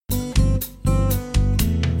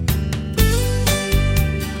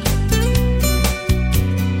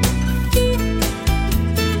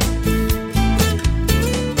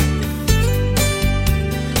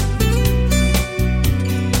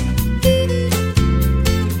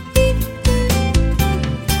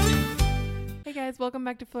Welcome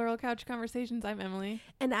back to Floral Couch Conversations. I'm Emily.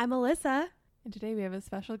 And I'm Alyssa. And today we have a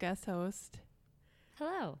special guest host.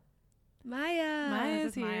 Hello. Maya.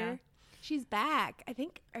 Maya's here. Maya. She's back. I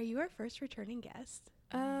think, are you our first returning guest?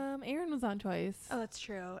 Aaron was on twice. Oh, that's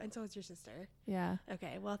true. And so is your sister. Yeah.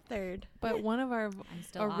 Okay, well, third. But one of our I'm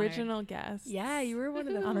still original guests. Yeah, you were one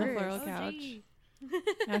of the On the first. Floral Couch.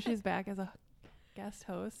 Now she's back as a guest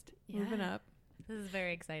host. Moving Yeah. up. This is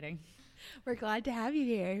very exciting. We're glad to have you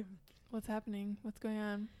here. What's happening? What's going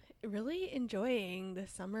on? Really enjoying the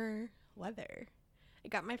summer weather. I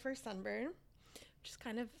got my first sunburn, which is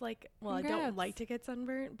kind of like, well, I Congrats. don't like to get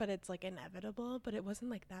sunburnt, but it's like inevitable, but it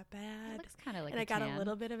wasn't like that It bad. looks kind of like And a I got tan. a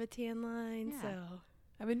little bit of a tan line, Yeah. so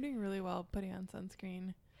I've been doing really well putting on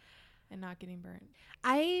sunscreen and not getting burnt.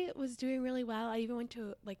 I was doing really well. I even went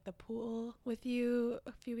to like the pool with you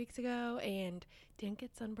a few weeks ago and didn't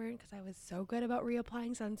get sunburned because I was so good about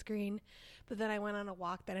reapplying sunscreen. But then I went on a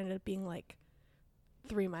walk that ended up being like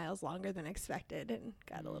 3 miles longer than expected and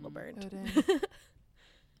got a little burnt. Oh, dang.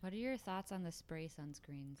 What are your thoughts on the spray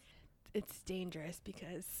sunscreens? It's dangerous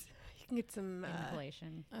because you can get some.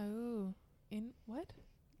 Inhalation. Oh. In what?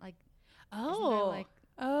 Like, Oh, isn't there like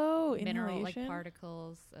Oh, mineral, like inhalation?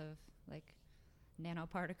 particles of like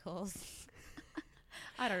nanoparticles?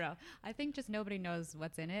 I don't know. I think just nobody knows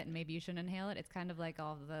what's in it, and maybe you shouldn't inhale it. It's kind of like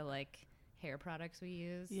all the like hair products we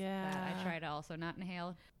use. That Yeah. I try to also not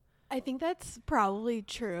inhale. I think that's probably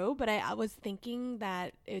true, but I was thinking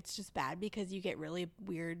that it's just bad because you get really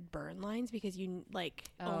weird burn lines because you like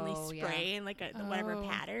only Oh, yeah. spray in like whatever Oh.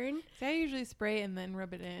 pattern, See, I usually spray and then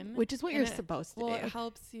rub it in. which is what And you're it- supposed to Well, do. it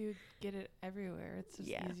helps you get it everywhere. It's just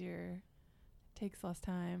Yeah. easier. Takes less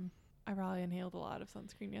time. I probably inhaled a lot of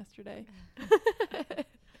sunscreen yesterday.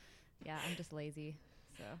 Yeah, I'm just lazy.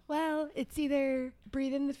 So Well, it's either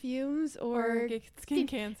breathe in the fumes or get skin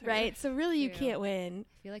cancer. right. So really, you True. can't win.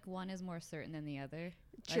 I feel like one is more certain than the other.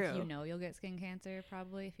 True. Like, you know you'll get skin cancer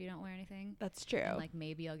probably if you don't wear anything. That's true. And like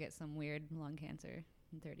maybe I'll get some weird lung cancer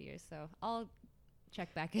in 30 years. So I'll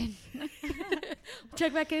check back in.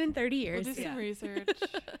 Check back in 30 We'll years. do some Yeah. research.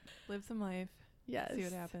 Live some life. Yes. See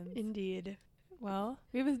what happens. Indeed. Well,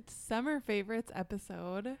 we have a summer favorites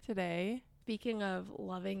episode today. Speaking of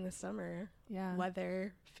loving the summer, Yeah.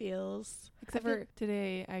 weather feels. Except I feel- for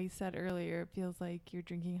today, I said earlier, it feels like you're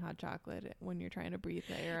drinking hot chocolate when you're trying to breathe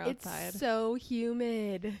the air outside. It's so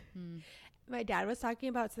humid. Hmm. My dad was talking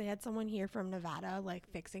about, so they had someone here from Nevada, like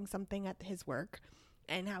fixing something at his work,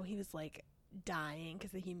 and how he was like dying because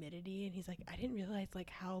of the humidity. And he's like, I didn't realize like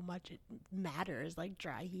how much it matters, like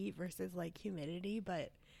dry heat versus like humidity,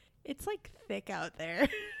 but it's like thick out there.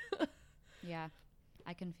 Yeah.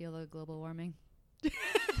 I can feel the global warming.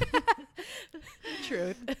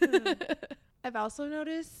 Truth. I've also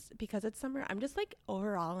noticed because it's summer, I'm just like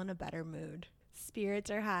overall in a better mood.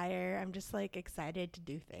 Spirits are higher. I'm just like excited to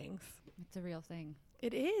do things. It's a real thing.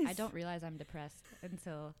 It is. I don't realize I'm depressed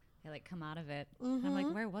until I like come out of it. And I'm Mhm.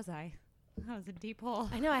 like, where was I? I was a deep hole.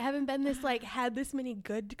 I know I haven't been this like had this many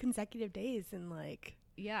good consecutive days and like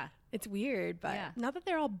Yeah. it's weird, but Yeah. not that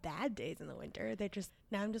they're all bad days in the winter. They're just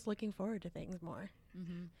now I'm just looking forward to things more.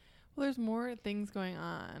 Mm-hmm. Well, there's more things going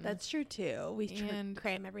on. That's true too. We And,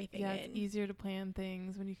 cram everything yeah, in. it's easier to plan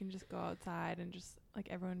things when you can just go outside and just like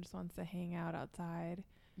everyone just wants to hang out outside.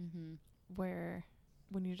 Mm-hmm. Where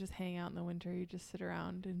when you just hang out in the winter, you just sit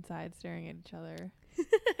around inside staring at each other.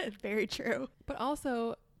 Very true. But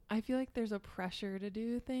also, I feel like there's a pressure to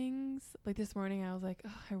do things. Like this morning, I was like,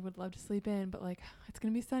 oh, I would love to sleep in, but like, it's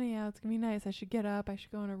going to be sunny out. It's going to be nice. I should get up. I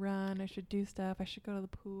should go on a run. I should do stuff. I should go to the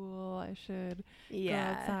pool. I should go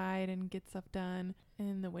outside and get stuff done. And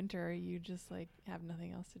in the winter, you just like have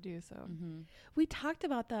nothing else to do. So Mm-hmm. We talked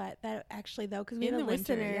about that actually though, because we In had a the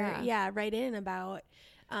winter, listener, write in about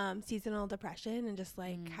seasonal depression and just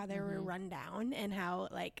like how they were Mhm. run down and how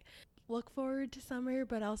like look forward to summer,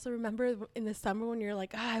 but also remember in the summer when you're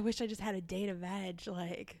like, I wish I just had a day to veg.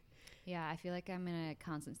 Like, Yeah, I feel like I'm in a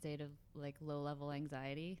constant state of like low level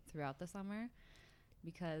anxiety throughout the summer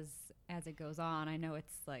because as it goes on, I know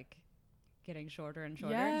it's like getting shorter and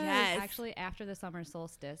shorter. Yes. Actually, after the summer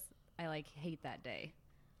solstice, I like hate that day.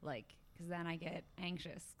 Like, because then I get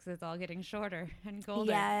anxious because it's all getting shorter and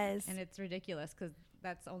colder. yes, And it's ridiculous because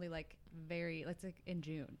that's only like it's like in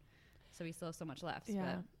June. So we still have so much left.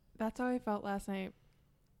 yeah, that's how I felt last night.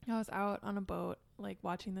 I was out on a boat, like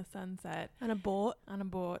watching the sunset on a boat.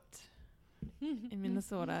 in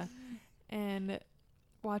Minnesota and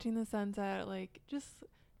watching the sunset, like just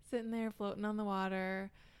sitting there floating on the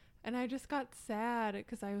water. And I just got sad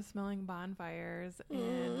because I was smelling bonfires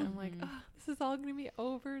and I'm like, Mhm. oh, this is all going to be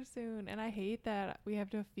over soon. And I hate that we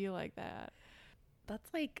have to feel like that.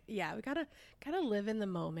 That's like, yeah, we gotta live in the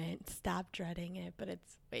moment, stop dreading it, but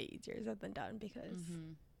it's way easier said than done because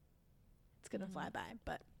it's gonna fly by.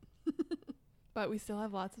 But we still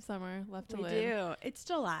have lots of summer left to We live. do. It's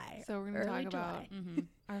July. So we're going to Early talk about July.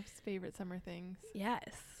 our favorite summer things. Yes.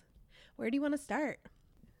 Where do you want to start?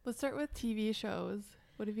 Let's start with TV shows.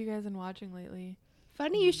 What have you guys been watching lately?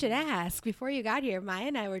 Funny you should ask. Before you got here, Maya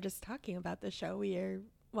and I were just talking about the show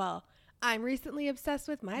I'm recently obsessed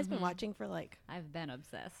with. Maya's been watching for I've been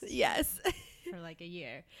obsessed. Yes. For like a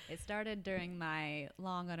year. It started during my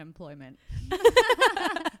long unemployment.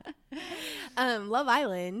 Love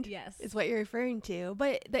Island. Yes. Is what you're referring to.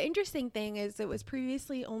 But the interesting thing is it was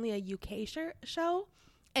previously only a UK show,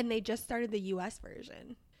 and they just started the US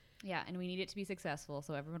version. Yeah, and we need it to be successful,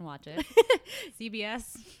 so everyone watch it.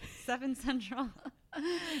 CBS, 7 Central,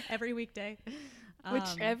 every weekday. Which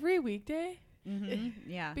every weekday?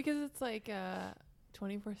 Yeah. Because it's like a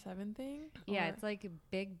 24/7 thing? Yeah, Or- it's like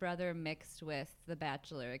Big Brother mixed with The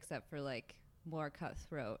Bachelor, except for like more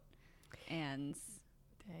cutthroat. And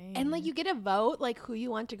Dang. And like you get a vote like who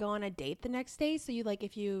you want to go on a date the next day. So you like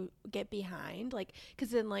if you get behind, like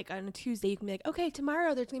because then like on a Tuesday you can be like, okay,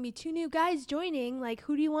 tomorrow there's gonna be 2 new guys joining. Like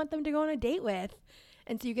who do you want them to go on a date with?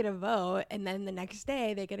 And so you get a vote, and then the next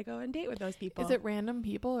day they get to go on a date with those people. Is it random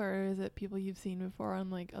people or is it people you've seen before on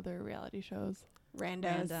like other reality shows?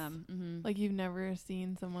 randos? random. Like you've never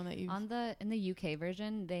seen someone that you've In the UK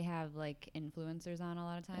version, they have like influencers on a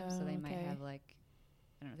lot of times, so they might okay. have like,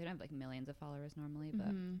 I don't know, they don't have like millions of followers normally, but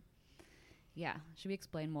Mhm. yeah. Should we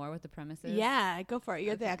explain more what the premise is? Yeah, go for it.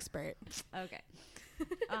 You're the Okay. expert. Okay.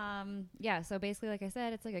 Yeah, so basically, like I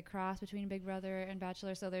said, it's like a cross between Big Brother and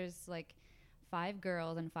Bachelor. So there's like 5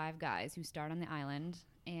 girls and 5 guys who start on the island,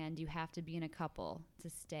 and you have to be in a couple to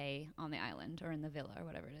stay on the island or in the villa or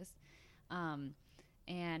whatever it is.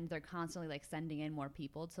 And they're constantly like sending in more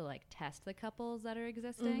people to like test the couples that are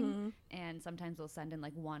existing. And sometimes they'll send in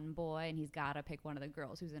like one boy, and he's got to pick one of the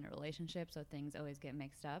girls who's in a relationship. So things always get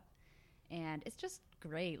mixed up. And it's just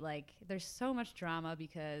great. Like, there's so much drama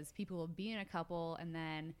because people will be in a couple, and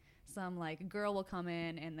then some like girl will come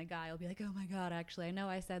in, and the guy will be like, oh my God, actually, I know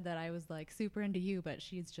I said that I was like super into you, but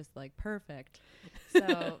she's just like perfect.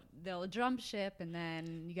 So they'll jump ship, and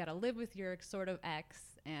then you got to live with your sort of ex,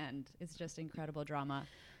 and it's just incredible drama.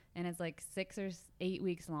 And it's like 6 or 8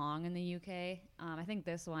 weeks long in the UK. I think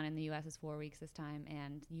this one in the US is 4 weeks this time,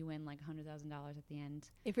 and you win like $100,000 at the end.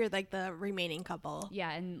 If you're like the remaining couple.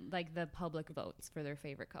 Yeah, and like the public votes for their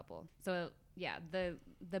favorite couple. So yeah, the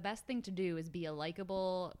best thing to do is be a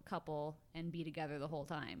likable couple and be together the whole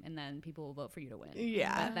time, and then people will vote for you to win.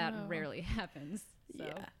 Yeah. But that Wow. rarely happens. So.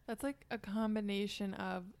 Yeah. That's like a combination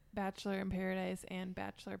of Bachelor in Paradise and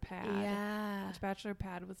Bachelor Pad. Yeah. Which Bachelor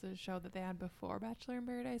Pad was a show that they had before Bachelor in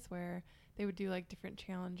Paradise, where they would do like different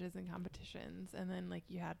challenges and competitions, and then like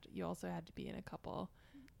you also had to be in a couple.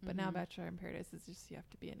 But now Mhm. Bachelor in Paradise is just you have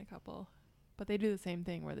to be in a couple. But they do the same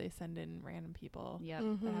thing where they send in random people Yep.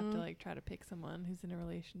 that have to Mhm. like try to pick someone who's in a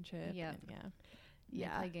relationship. Yep. And yeah. They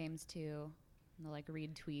Yeah. play games too. And they'll like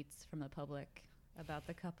read tweets from the public about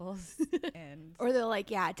the couples. And Or they'll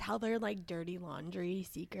like, yeah, tell their like dirty laundry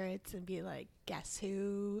secrets and be like, guess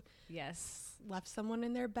who yes. left someone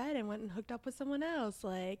in their bed and went and hooked up with someone else?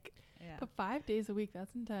 Like, Yeah. But 5 days a week,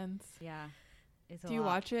 that's intense. Yeah. It's a Do you lot.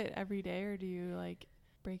 watch it every day or do you like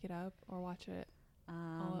break it up or watch it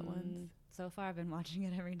all at once? So far, I've been watching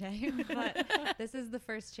it every day, but this is the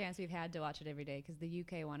first chance we've had to watch it every day because the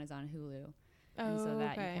UK one is on Hulu, and so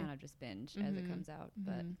that you kind of just binge as it Mhm. comes out.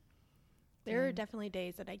 But Mhm. there are Dang. definitely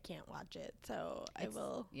days that I can't watch it. So I It's-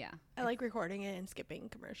 will. yeah, I like recording it and skipping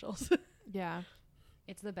commercials. Yeah.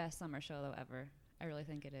 it's the best summer show though ever. I really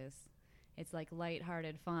think it is. It's like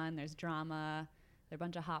lighthearted fun. There's drama. There are a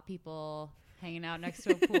bunch of hot people hanging out next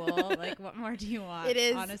to a pool. Like, what more do you want? It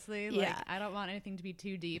is- honestly. yeah. Like, I don't want anything to be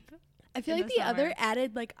too deep. I feel in like the the other summer.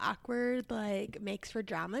 added like awkward like makes for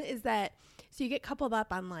drama is that so you get coupled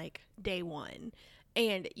up on like day 1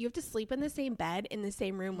 and you have to sleep in the same bed in the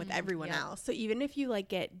same room with everyone yeah. else. So even if you like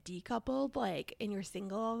get decoupled like and you're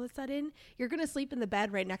single all of a sudden, you're going to sleep in the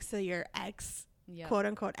bed right next to your ex, Yeah. quote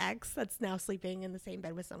unquote ex that's now sleeping in the same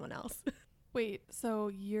bed with someone else. Wait,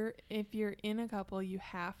 so if you're in a couple, you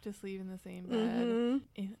have to sleep in the same bed.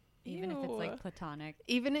 Mhm. Even if it's Ew. like platonic.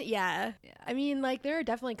 Even yeah. Yeah. I mean like there are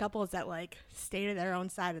definitely couples that like stay to their own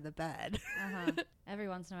side of the bed. Every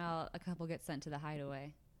once in a while, a couple gets sent to the hideaway.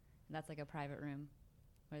 And that's like a private room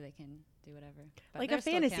where they can do whatever. But like a there's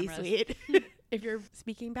still fantasy cameras. suite if you're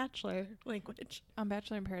speaking bachelor language. On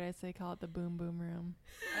Bachelor in Paradise, they call it the boom boom room.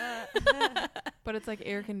 But it's like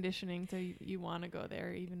air conditioning, so you want to go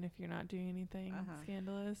there even if you're not doing anything Uh-huh.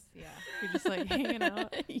 scandalous. Yeah. You're just like hanging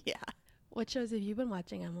out. Yeah. What shows have you been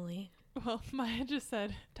watching, Emily? Well, Maya just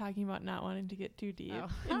said talking about not wanting to get too deep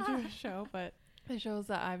into a show, but the shows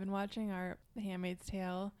that I've been watching are The Handmaid's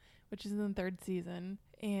Tale, which is in the 3rd season,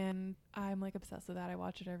 and I'm like obsessed with that. I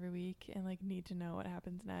watch it every week and like need to know what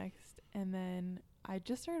happens next. And then I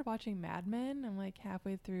just started watching Mad Men. I'm like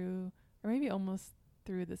halfway through, or maybe almost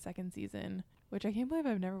through the 2nd season, which I can't believe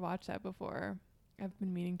I've never watched that before. I've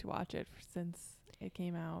been meaning to watch it since it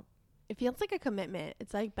came out. It feels like a commitment.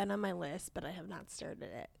 It's like been on my list, but I have not started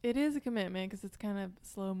it. It is a commitment because it's kind of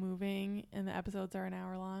slow moving and the episodes are an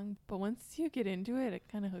hour long. But once you get into it, it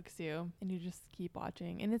kind of hooks you and you just keep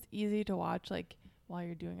watching. And it's easy to watch like while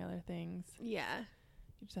you're doing other things. Yeah.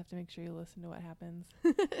 You just have to make sure you listen to what happens.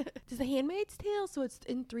 Does The Handmaid's Tale, so it's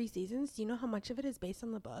in 3 seasons, do you know how much of it is based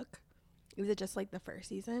on the book? Is it just like the 1st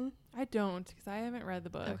season? I don't because I haven't read the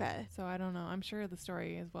book. Okay. So I don't know. I'm sure the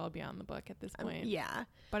story is well beyond the book at this point. Yeah.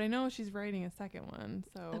 But I know she's writing a 2nd one.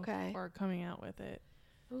 So Okay. Or coming out with it.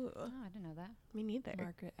 Ooh, Oh, I didn't know that. me neither.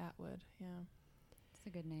 Margaret Atwood. Yeah. It's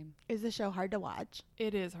a good name. Is the show hard to watch?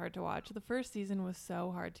 It is hard to watch. The 1st season was so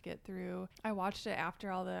hard to get through. I watched it after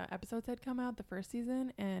all the episodes had come out, the 1st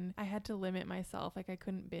season, and I had to limit myself. Like I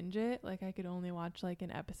couldn't binge it. Like I could only watch like an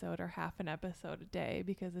episode or half an episode a day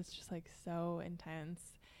because it's just like so intense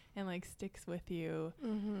and like sticks with you.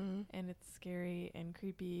 Mm-hmm. And it's scary and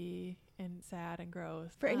creepy and sad and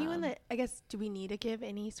gross. For anyone that, I guess, do we need to give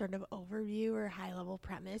any sort of overview or high level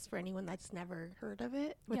premise for anyone that's never heard of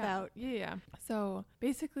it without? Yeah. So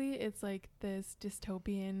basically, it's like this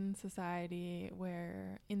dystopian society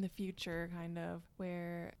where in the future, kind of,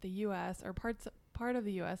 where the U.S. or part of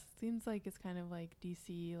the U.S. seems like it's kind of like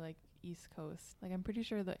D.C., like East Coast. Like I'm pretty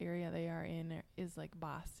sure the area they are in is like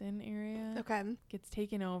Boston area. Okay. Gets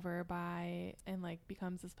taken over by and like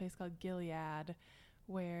becomes this place called Gilead,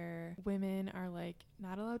 where women are like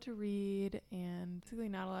not allowed to read and basically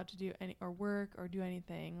not allowed to do any or work or do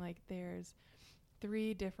anything. Like there's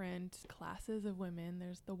 3 different classes of women.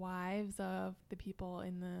 There's the wives of the people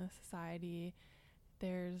in the society.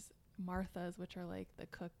 There's Marthas, which are like the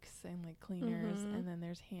cooks and like cleaners, and then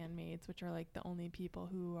there's handmaids, which are like the only people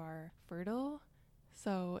who are fertile.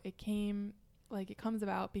 So it comes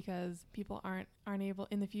about because people aren't able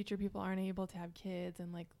in the future, people aren't able to have kids,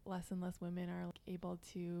 and like less women are like, able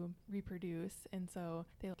to reproduce, and so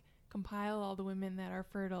they like compile all the women that are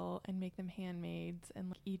fertile and make them handmaids, and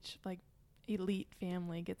like each like elite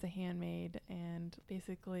family gets a handmaid and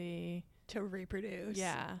basically To reproduce.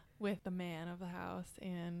 yeah, with the man of the house.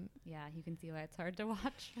 And Yeah, you can see why it's hard to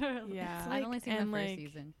watch. yeah, I've only seen the and, first like,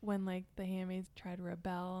 season. when like the handmaids try to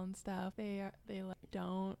rebel and stuff, they like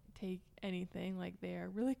don't take anything. Like they are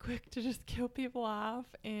really quick to just kill people off.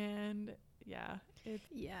 And yeah, it's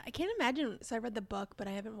Yeah, I can't imagine. So I read the book, but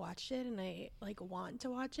I haven't watched it, and I like want to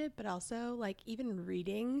watch it. But also, like even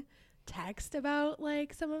reading text about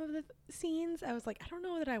like some of the scenes, I was like, I don't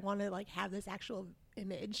know that I want to like have this actual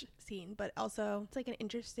image scene. But also, it's like an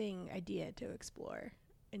interesting idea to explore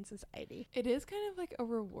in society. It is kind of like a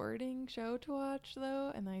rewarding show to watch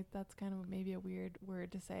though, and that's kind of maybe a weird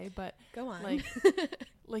word to say, but Go on. like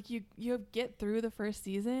like you get through the first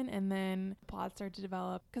season and then plots start to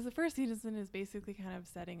develop, because the first season is basically kind of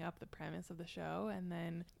setting up the premise of the show, and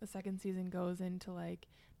then the second season goes into like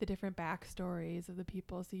the different backstories of the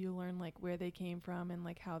people, so you learn like where they came from and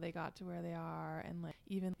like how they got to where they are, and like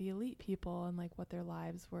even the elite people and like what their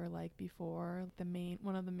lives were like before.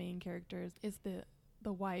 One of the main characters is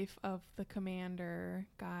the wife of the commander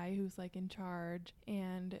guy who's like in charge,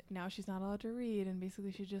 and now she's not allowed to read, and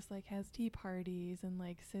basically she just like has tea parties and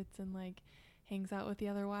like sits and like hangs out with the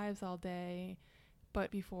other wives all day. But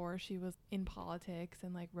before, she was in politics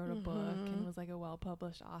and like wrote a book and was like a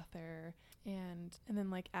well-published author, and then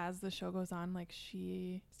like as the show goes on, like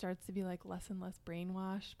she starts to be like less and less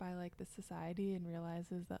brainwashed by like the society and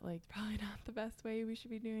realizes that like probably not the best way we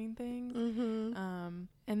should be doing things.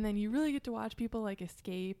 And then you really get to watch people like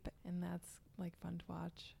escape, and that's like fun to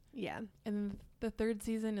watch. Yeah. And the third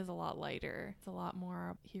season is a lot lighter. It's a lot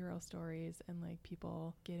more hero stories and like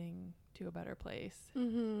people getting to a better place.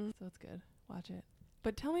 So it's good. Watch it.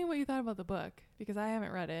 But tell me what you thought about the book, because I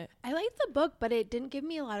haven't read it. I liked the book, but it didn't give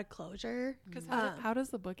me a lot of closure. Because how does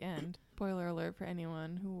the book end? Spoiler alert for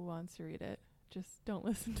anyone who wants to read it. Just don't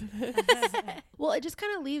listen to this. Well, it just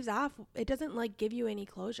kind of leaves off. It doesn't like give you any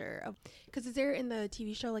closure of, because is there in the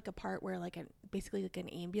TV show like a part where like basically like an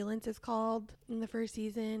ambulance is called in the first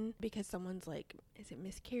season because someone's like, is it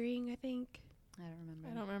miscarrying? I think. I don't remember.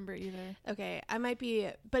 I don't remember either. Okay, I might be,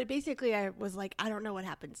 but basically I was like, I don't know what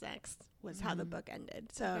happens next was how the book ended.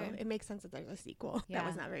 So Okay. it makes sense that there's a sequel. That Yeah.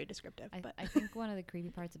 was not very descriptive, but I think one of the creepy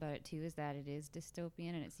parts about it too is that it is dystopian,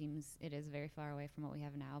 and it seems it is very far away from what we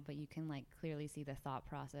have now, but you can like clearly see the thought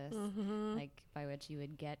process like by which you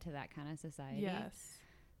would get to that kind of society. Yes.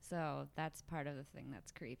 So that's part of the thing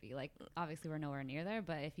that's creepy. Like obviously we're nowhere near there,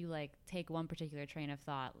 but if you like take one particular train of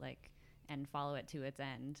thought like and follow it to its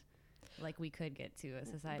end, like we could get to a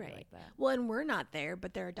society Right. like that. well, and we're not there,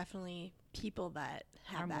 but there are definitely people that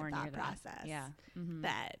have Are that more near thought that. process. Yeah. Mm-hmm.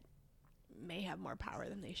 That may have more power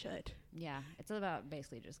than they should. Yeah. It's about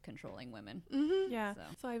basically just controlling women. Mm-hmm. Yeah. So.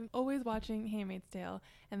 So I'm always watching Handmaid's Tale,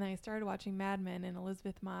 and then I started watching Mad Men, and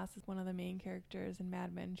Elizabeth Moss is one of the main characters in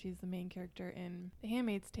Mad Men. She's the main character in The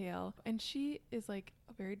Handmaid's Tale, and she is like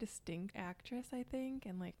a very distinct actress, I think,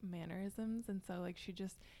 and like mannerisms, and so like she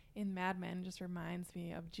just in Mad Men just reminds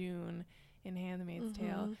me of June in Handmaid's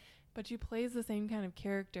Tale. But she plays the same kind of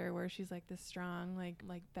character where she's like this strong,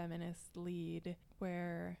 like feminist lead,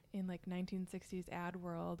 where in like 1960s ad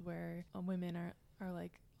world where women are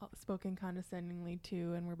like spoken condescendingly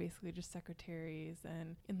to, and we're basically just secretaries.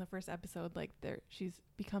 And in the first episode, like she's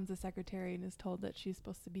becomes a secretary and is told that she's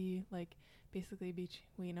supposed to be like basically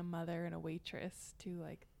between a mother and a waitress to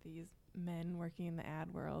like these men working in the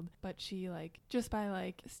ad world. But she like just by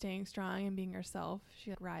like staying strong and being herself, she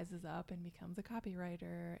like, rises up and becomes a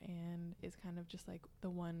copywriter and is kind of just like the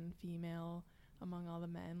one female among all the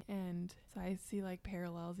men. And so I see like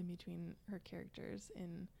parallels in between her characters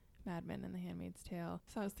in Mad Men and The Handmaid's Tale.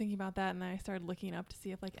 So I was thinking about that, and then I started looking up to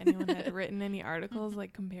see if like anyone had written any articles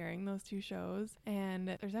like comparing those two shows. And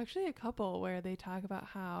there's actually a couple where they talk about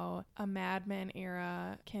how a Mad Men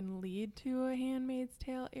era can lead to a Handmaid's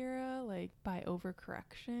Tale era, like by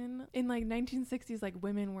overcorrection. In like 1960s, like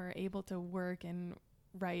women were able to work and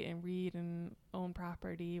write and read and own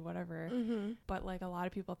property, whatever. But like a lot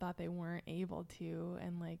of people thought they weren't able to,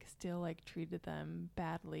 and like still like treated them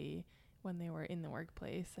badly when they were in the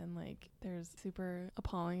workplace. And like there's super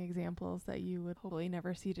appalling examples that you would hopefully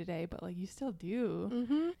never see today, but like you still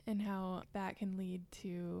do. And how that can lead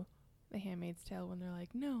to The Handmaid's Tale when they're like,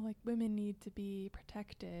 no, like women need to be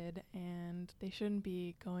protected and they shouldn't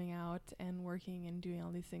be going out and working and doing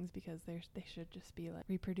all these things because they should just be like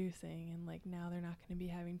reproducing, and like now they're not going to be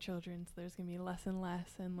having children, so there's going to be less and less.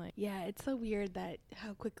 And like Yeah, it's so weird that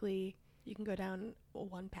how quickly you can go down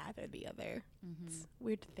one path or the other. It's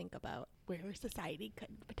weird to think about where society could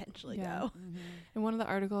potentially go. in one of the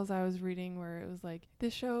articles I was reading where it was like,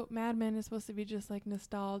 this show Mad Men is supposed to be just like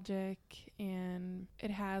nostalgic, and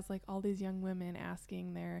it has like all these young women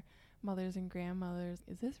asking their mothers and grandmothers,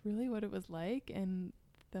 is this really what it was like? And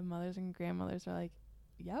the mothers and grandmothers are like,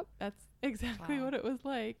 yep, that's exactly Wow. what it was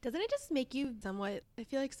like. Doesn't it just make you somewhat, I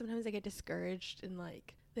feel like sometimes I get discouraged in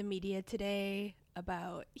like the media today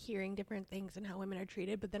about hearing different things and how women are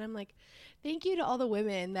treated, but then I'm like, thank you to all the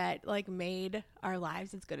women that like made our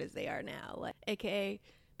lives as good as they are now, like AKA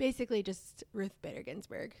basically just Ruth Bader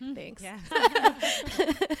Ginsburg. Thanks. Yeah.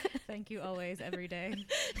 Thank you always, every day.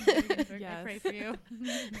 I Yes. pray for you.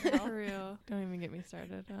 For real. Don't even get me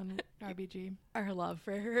started on RBG. Our love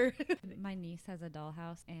for her. My niece has a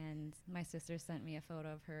dollhouse, and my sister sent me a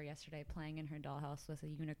photo of her yesterday playing in her dollhouse with a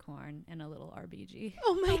unicorn and a little RBG.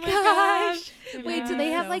 Oh my gosh. gosh. Wait, do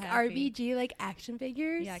they have So like happy. RBG like action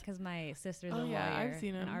figures? Yeah, because my sister's Oh, a lawyer, yeah, I've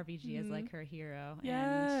seen and 'em. RBG is Mhm. like her hero.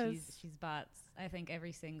 Yes. And she's bought, I think,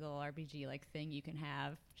 every single RBG like thing you can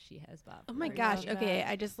have, she has bought. Oh for my her. gosh. love Okay, that.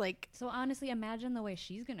 I just like So honestly, imagine the way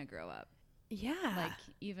she's gonna grow up, yeah. like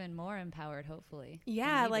even more empowered, hopefully. than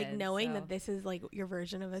Yeah, we like did, knowing so- that this is like your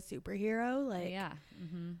version of a superhero, like yeah.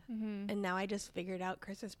 Mm-hmm. Mm-hmm. And now I just figured out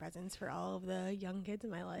Christmas presents for all of the young kids in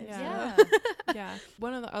my life. Yeah. so- Yeah.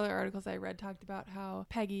 One of the other articles I read talked about how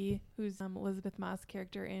Peggy, who's Elizabeth Moss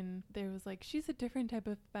character in, there was like, she's a different type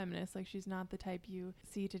of feminist. Like she's not the type you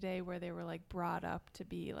see today where they were like brought up to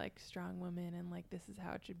be like strong women and like this is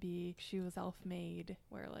how it should be. She was self-made,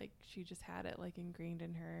 where like she just had it like ingrained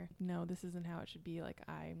in her. No, this isn't how it should be. Like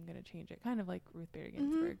I'm gonna change it. Kind of like Ruth Bader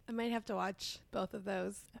Ginsburg. I might have to watch both of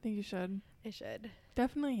those. I think you should. I should.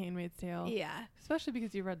 Definitely Handmaid's Tale. Yeah. Especially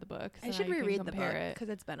because you read the book. So I should now you can reread the book compare it. because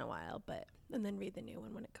it's been a while, and then read the new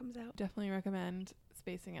one when it comes out. Definitely recommend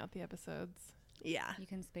spacing out the episodes. Yeah. You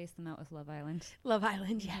can space them out with Love Island. Love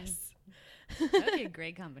Island, Mhm. yes. That would be a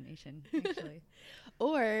great combination, actually.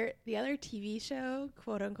 Or the other TV show,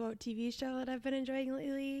 quote unquote TV show that I've been enjoying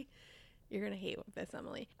lately. You're going to hate this,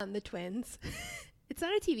 Emily. The Twins. It's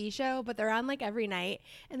not a TV show, but they're on like every night,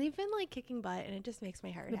 and they've been like kicking butt, and it just makes my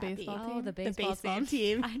heart The happy. baseball Oh, team? the The baseball, baseball team.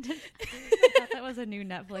 team. I thought that was a new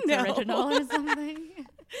Netflix No. original or something.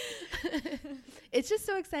 It's just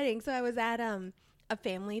so exciting. So I was at a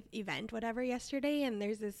family event, whatever, yesterday, and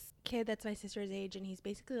there's this kid that's my sister's age, and he's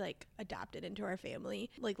basically like adopted into our family,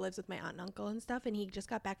 like lives with my aunt and uncle and stuff, and he just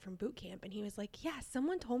got back from boot camp, and he was like, yeah,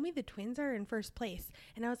 someone told me the Twins are in first place.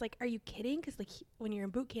 And I was like, are you kidding? Because like when you're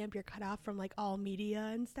in boot camp, you're cut off from like all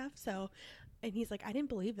media and stuff. So, and he's like, I didn't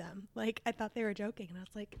believe them, like I thought they were joking. And I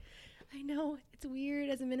was like, I know, it's weird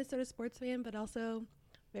as a Minnesota sports fan, but also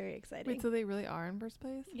very exciting. Wait, so they really are in first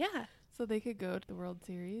place? Yeah, So they could go to the World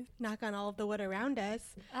Series? knock on all of the wood around us.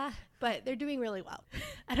 Ah, But they're doing really well.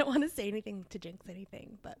 I don't want to say anything to jinx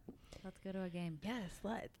anything, but let's go to a game. yes,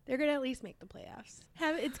 let's. They're gonna at least make the playoffs.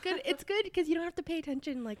 It's good. It's good because you don't have to pay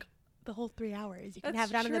attention like the whole 3 hours. You can have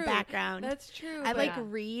it on in the true. background. That's true. I but- like Yeah.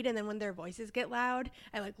 read, and then when their voices get loud,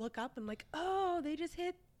 I like look up. I'm like, oh, they just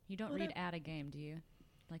hit. You don't What read up? at a game, do you?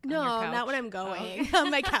 Like No, on your couch? not when I'm going on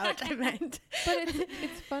my couch. I meant. But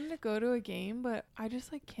it's fun to go to a game, but I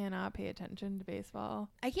just like cannot pay attention to baseball.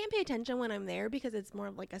 I can't pay attention when I'm there because it's more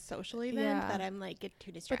of like a social event Yeah. that I'm like get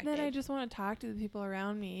too But distracted. then I just want to talk to the people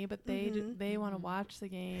around me, but Mhm. they want to Mhm. watch the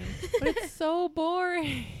game. But it's so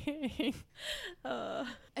boring.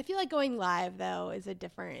 I feel like going live though is a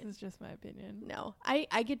different. It's just my opinion. No,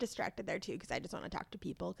 I get distracted there too because I just want to talk to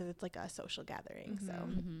people because it's like a social gathering. So,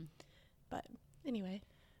 Mhm. Mhm. but anyway,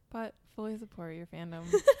 But fully support your fandom.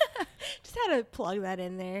 just had to plug that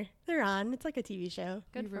in there. They're on. It's like a TV show.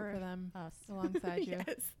 We Good root for for them us. alongside you.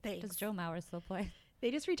 Yes, thanks. Does Joe Mauer still play?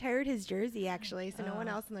 They just retired his jersey actually, so no one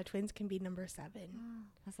Oh. else in the Twins can be number 7.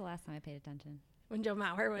 That's the last time I paid attention. When Joe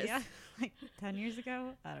Mauer was. Yeah, like 10 years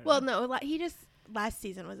ago? I don't Well, know. no, he just last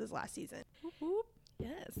season was his last season.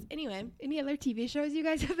 Yes. Anyway, any other TV shows you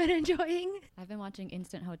guys have been enjoying? I've been watching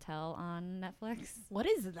Instant Hotel on Netflix. What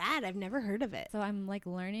is that? I've never heard of it. So I'm like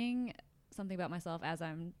learning something about myself as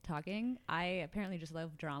I'm talking. I apparently just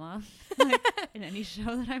love drama, like in any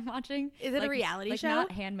show that I'm watching. Is it Like- a reality like show?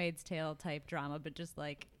 Not Handmaid's Tale type drama, but just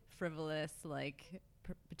like frivolous, like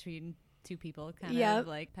between two people kind Yep. of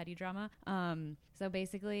like petty drama. So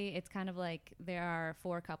basically it's kind of like there are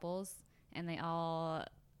 4 couples and they all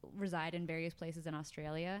reside in various places in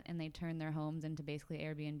Australia and they turn their homes into basically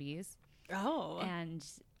Airbnbs. Oh. And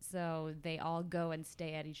so they all go and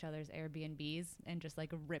stay at each other's Airbnbs and just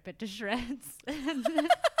like rip it to shreds. and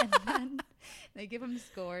then they give them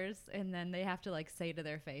scores and then they have to like say to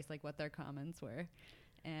their face like what their comments were.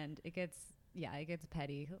 And it gets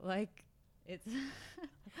petty. Like it's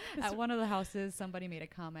at one of the houses somebody made a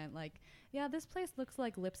comment like, yeah, this place looks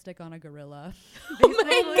like lipstick on a gorilla. Oh my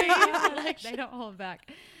Basically, gosh. like they don't hold back.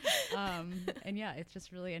 And yeah, it's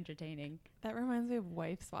just really entertaining. That reminds me of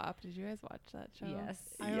Wife Swap. Did you guys watch that show? Yes.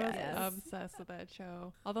 I Yes. was obsessed with that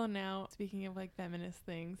show. Although now, speaking of like feminist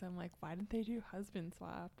things, I'm like, why didn't they do husband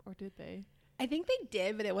swap? Or did they? I think they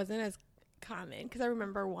did, but it wasn't as common because I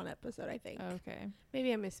remember one episode, I think. Okay.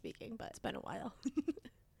 Maybe I'm misspeaking, but it's been a while.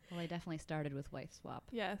 Well, they definitely started with Wife Swap.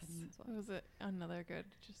 Yes. Husband swap. It was another good,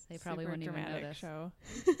 just They probably super wouldn't even dramatic notice. show.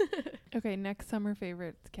 Okay, next summer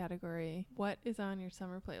favorites category. What is on your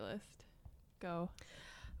summer playlist? Go.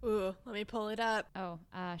 Ooh, let me pull it up. Oh,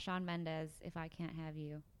 Shawn Mendes, If I Can't Have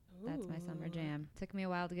You. That's my summer Ooh. jam. Took me a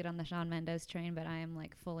while to get on the Shawn Mendes train, but I am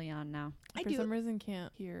like fully on now. I For do. some reason,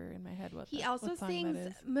 can't hear in my head what He that, also what song sings that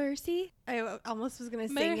is. Mercy. I almost was going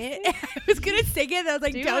to Mercy. sing it. I was going to sing it. And I was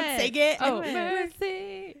like, Do don't it. sing it. Oh, Do it.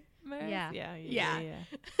 Mercy. Mercy. Yeah. Yeah.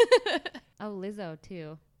 Oh, Lizzo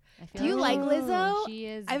too. I feel Do you like Oh. Lizzo? She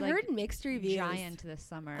is I've like heard mixed reviews. giant this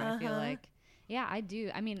summer. I feel Uh-huh. like. Yeah, I do.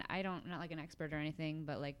 I mean, I'm not like an expert or anything,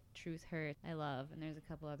 but like Truth Hurts, I love, and there's a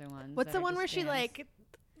couple other ones. What's that the are one just where she jams. like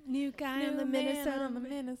new guy on the New man Minnesota? on the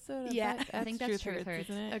Minnesota. Yeah. bike. I think that's Truth Truth Hurts, Hurts.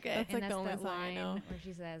 isn't it? Okay. That's And like the only that song I line know. where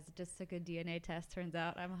she says, "Just took a DNA test. Turns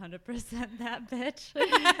out I'm 100% that bitch."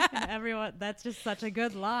 And everyone, that's just such a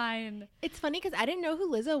good line. It's funny because I didn't know who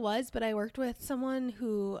Lizzo was, but I worked with someone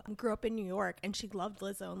who grew up in New York and she loved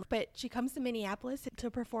Lizzo. But she comes to Minneapolis to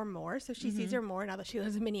perform more, so she sees her more now that she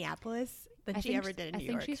lives in Minneapolis than she ever did in New I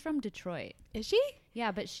think York. she's from Detroit. Is she?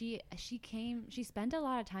 Yeah, but she spent a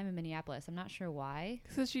lot of time in Minneapolis. I'm not sure why.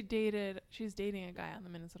 So she's dating a guy on the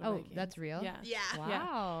Minnesota Oh, Vikings. that's real? Yeah. Yeah.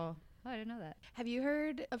 Wow. Oh, I didn't know that. Have you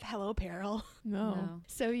heard of Hello Peril? No.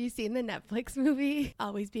 So you've seen the Netflix movie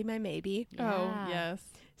Always Be My Maybe. Oh, Yeah. yes.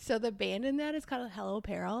 So the band in that is called Hello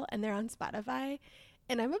Peril, and they're on Spotify.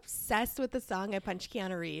 And I'm obsessed with the song I Punch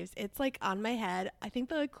Keanu Reeves. It's like on my head. I think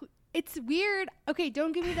it's weird. Okay,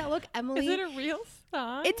 don't give me that look, Emily. Is it a real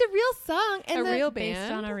song? It's a real song. And A real Based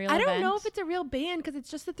band? on a real I don't event. know if it's a real band because it's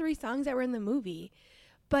just the 3 songs that were in the movie.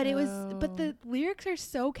 but the lyrics are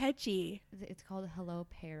so catchy. It's called Hello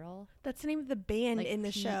Peril. That's the name of the band Like in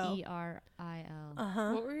the show. Peril.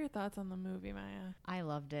 Uh-huh. What were your thoughts on the movie, Maya? I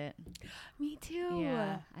loved it. Me too.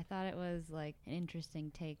 Yeah, I thought it was like an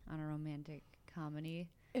interesting take on a romantic comedy,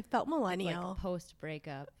 It felt millennial. like post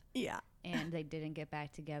breakup, Yeah. and they didn't get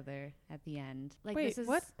back together at the end. Like Wait, this is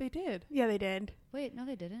what? They did. Yeah, they did. Wait, no,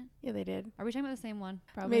 they didn't. Yeah, they did. Are we talking about the same one?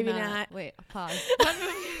 Probably Maybe not. Wait, pause. What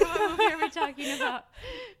movie are we talking about?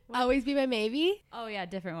 Always Be My Maybe? Oh yeah,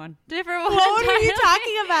 different one. Different one. What are you entirely.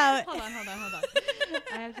 talking about? Hold on.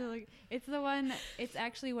 I have to look. It's the one. It's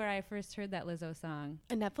actually where I first heard that Lizzo song.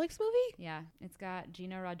 A Netflix movie? Yeah, it's got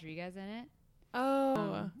Gina Rodriguez in it.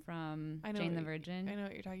 Oh, From I know Jane the what Virgin. I know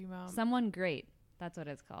what you're talking about. Someone Great. That's what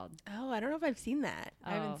it's called. Oh, I don't know if I've seen that.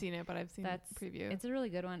 I haven't Oh, seen it, but I've seen the that's preview. It's a really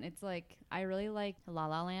good one. It's like I really like La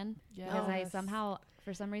La Land Yes. because I somehow,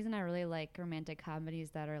 for some reason, I really like romantic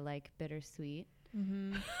comedies that are like bittersweet.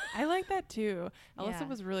 Mm-hmm. I like that too. Alyssa Yeah.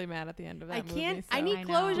 was really mad at the end of that I movie. can't. So I need I know.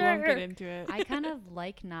 we won't get closure. into it. I kind of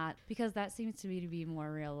like not because that seems to me to be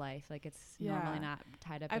more real life. Like it's normally Yeah. not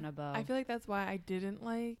tied up in a bow. I feel like that's why I didn't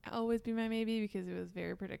like Always Be My Maybe, because it was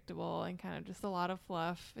very predictable and kind of just a lot of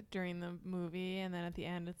fluff during the movie, and then at the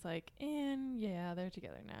end it's like, and yeah, they're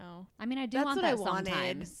together now. I mean, I do That's want what I that wanted.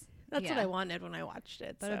 sometimes. That's what Yeah. I wanted when I watched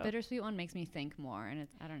it. But so. a bittersweet one makes me think more, and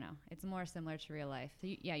it's I don't know. It's more similar to real life. So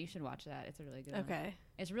you should watch that. It's a really good one. Okay.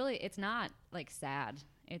 It's not like sad.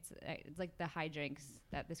 It's like the hijinks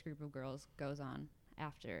that this group of girls goes on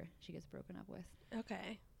after she gets broken up with.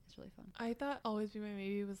 Okay. It's really fun. I thought Always Be My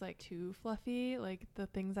Maybe was like too fluffy. Like the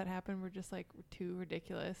things that happened were just like too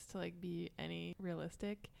ridiculous to like be any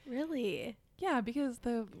realistic. Really? Yeah, because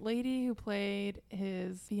the lady who played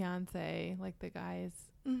his fiance, like the guy's,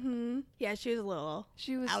 Mm-hmm. Yeah, she was a little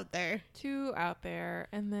she was out there. too out there,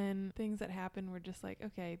 and then things that happened were just like,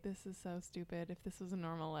 okay, this is so stupid. If this was a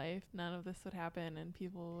normal life, none of this would happen, and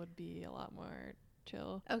people would be a lot more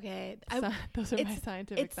chill. Okay. Those are my it's-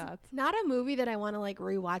 scientific it's thoughts. not a movie that I want to like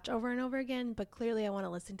rewatch over and over again, but clearly I want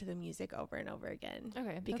to listen to the music over and over again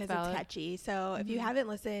Okay, because that's valid. it's catchy. So if you Mhm. haven't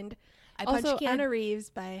listened, I Also, Punched Keanu Reeves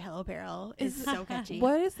by Hello Peril is so catchy.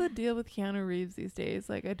 What is the deal with Keanu Reeves these days?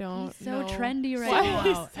 Like, I don't He's so know. trendy right Why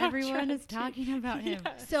he's now. so Everyone is trendy. talking about him.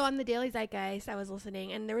 Yes. So on the Daily Zeitgeist, I was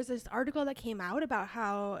listening, and there was this article that came out about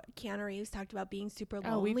how Keanu Reeves talked about being super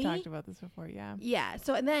lonely. Oh, we've talked about this before, yeah. Yeah.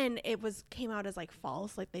 So and then it came out as like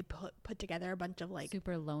false, like they put together a bunch of like.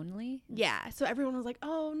 Super lonely. Yeah, so everyone was like,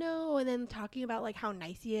 "Oh no!" And then talking about like how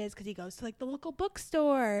nice he is because he goes to like the local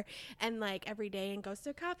bookstore and like every day and goes to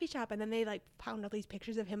a coffee shop. And then they like found all these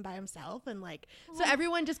pictures of him by himself and like so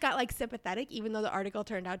everyone just got like sympathetic, even though the article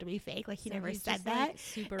turned out to be fake. Like he So never he's said just, that. like,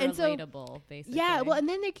 super And so- relatable, basically. Yeah, well, and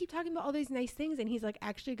then they keep talking about all these nice things, and he's like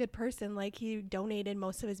actually a good person. Like he donated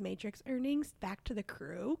most of his Matrix earnings back to the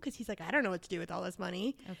crew because he's like, I don't know what to do with all this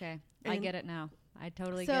money. Okay, I And- get it now. I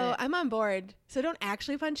totally So get it. I'm on board. So don't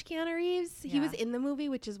actually punch Keanu Reeves. He was Yeah. in the movie,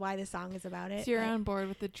 which is why the song is about it. So you're but on board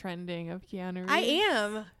with the trending of Keanu Reeves? I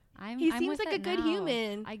am. He I'm seems with like a it good now.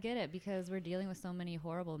 human. I get it because we're dealing with so many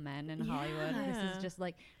horrible men in Hollywood. This Yeah. is just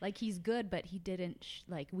like he's good, but he didn't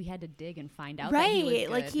like we had to dig and find out that he was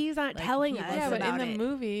Right, like good. he's not Like, telling he us was Yeah, but in about the it.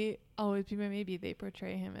 movie, Always Be My Maybe, they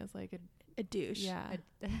portray him as like A douche. yeah.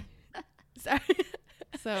 Sorry.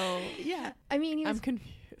 So Yeah. I mean, he was, I'm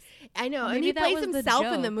confused. I know, and Maybe he that plays was the himself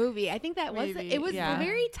in the joke. movie. I think that was Maybe, it was yeah.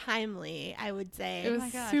 very timely, I would say. It was my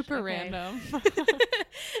gosh, super okay. random.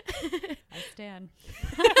 I stand.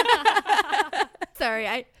 Sorry,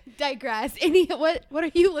 I digress. What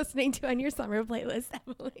are you listening to on your summer playlist,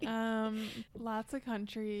 Emily? Lots of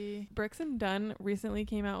country. Brooks and Dunn recently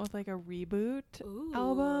came out with like a reboot Ooh.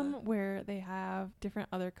 album where they have different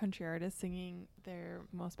other country artists singing their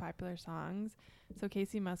most popular songs. So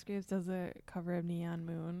Casey Musgraves does a cover of Neon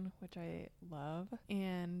Moon, which I love,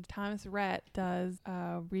 and Thomas Rhett does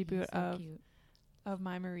a reboot He's so cute. of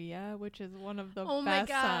My Maria, which is one of the Oh my best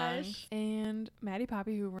gosh. songs. And Maddie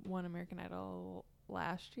Poppy, who won American Idol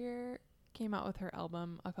last year, came out with her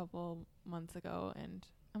album a couple months ago, and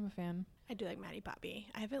I'm a fan. I do like Maddie Poppy.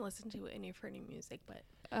 I haven't listened to any of her new music, but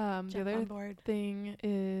The jump on other board. thing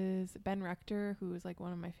is Ben Rector, who is like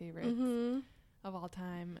one of my favorites Mm-hmm. of all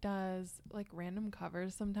time, does like random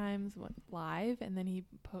covers sometimes live, and then he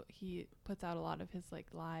puts out a lot of his like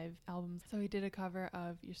live albums. So he did a cover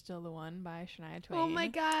of You're Still the One by Shania Twain. Oh my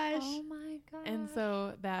gosh. Oh my god. And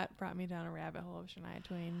so that brought me down a rabbit hole of Shania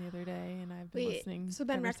Twain the other day, and I've been listening. So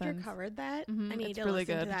Ben ever Rector since. covered that? Mhm, I need it's to really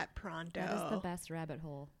listen to good. that pronto. that is the best rabbit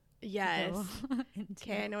hole. to Yes. go into.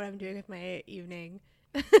 Okay, I know what I'm doing with my evening.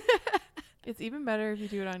 It's even better if you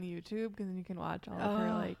do it on YouTube, because then you can watch all of her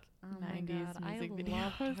Oh. like Oh my 90s God, music I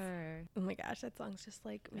videos. loved her. Oh my gosh, that song's just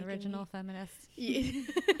like making Original feminist. me-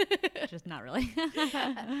 Just not really.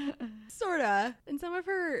 Sorta. And some of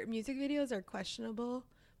her music videos are questionable,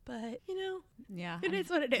 but you know, Yeah. it is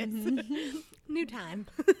what it is. Mhm. New time.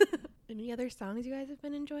 Any other songs you guys have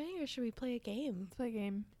been enjoying, or should we play a game? Let's play a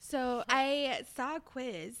game. So I saw a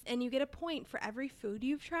quiz, and you get a point for every food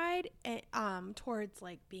you've tried. Towards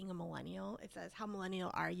like being a millennial, it says how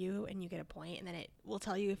millennial are you, and you get a point, and then it will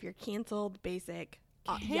tell you if you're canceled, basic,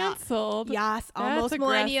 Canceled. yes, That's almost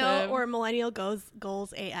millennial, aggressive. or millennial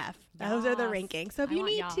goals AF. Those are the Yas. rankings. So if I you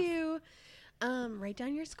want need yas. to write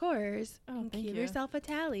down your scores Oh, and thank give you. yourself a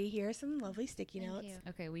tally, here are some lovely sticky Thank notes. you.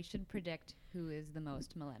 Okay, we should predict who is the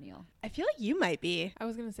most millennial. I feel like you might be. I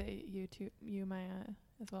was gonna say you too, you Maya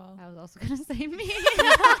as well. I was also gonna say me.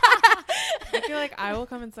 I feel like I will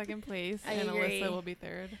come in second place I and agree. Alyssa will be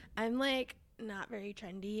third. I'm like not very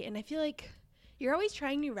trendy, and I feel like you're always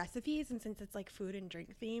trying new recipes, and since it's like food and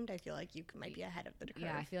drink themed, I feel like you might be ahead of the curve.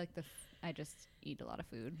 Yeah, I feel like I just eat a lot of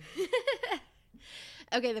food.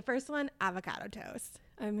 Okay, the first one, avocado toast.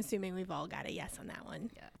 I'm assuming we've all got a yes on that one.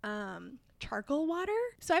 Yeah. Charcoal water.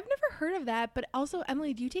 So I've never heard of that, but also,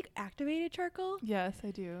 Emily, do you take activated charcoal? Yes, I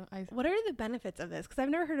do. What are the benefits of this? Because I've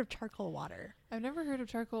never heard of charcoal water. I've never heard of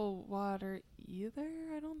charcoal water either,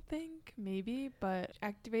 I don't think. Maybe, but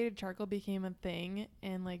activated charcoal became a thing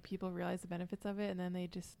and like people realized the benefits of it, and then they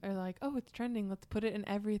just are like, "Oh, it's trending. Let's put it in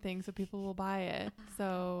everything so people will buy it."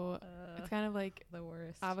 So it's kind of like The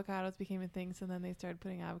worst. avocados became a thing, so then they started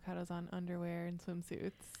putting avocados on underwear and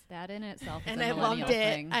swimsuits. That in itself is And a I millennial loved it.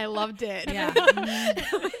 thing. I loved it. Yeah.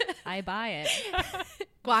 Mhm. I buy it.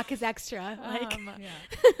 Guac is extra. Like,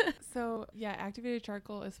 Yeah. So yeah, activated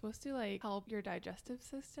charcoal is supposed to like help your digestive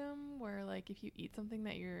system, where like if you eat something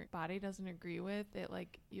that your body doesn't agree with, it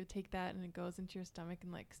like you take that and it goes into your stomach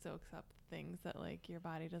and like soaks up things that like your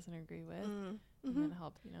body doesn't agree with, and then it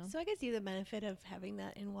helps, you know. So I can see the benefit of having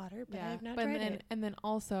that in water, but I have not but tried then it. and then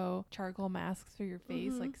also charcoal masks for your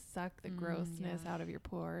face Mhm. like suck the grossness yeah. out of your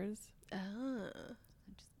pores. Oh.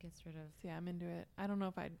 It just gets rid of. So yeah, I'm into it. I don't know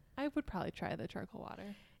if I would probably try the charcoal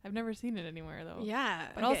water. I've never seen it anywhere though. Yeah.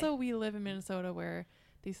 But okay. also we live in Minnesota where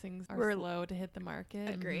these things are We're- slow to hit the market.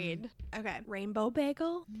 Agreed. Okay. Rainbow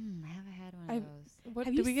bagel? I haven't had one of I've- those. What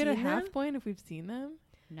Have do you we get a seen half them? point if we've seen them?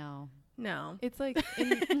 No. No. It's like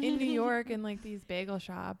in New York and like these bagel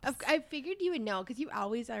shops. I figured you would know because you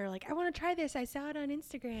always are like, I want to try this. I saw it on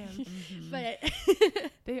Instagram. Mhm. But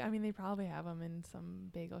They probably have them in some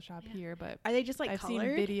bagel shop Yeah. here, but are they just like I've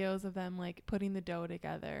colored? seen videos of them like putting the dough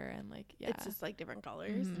together and like yeah. It's just like different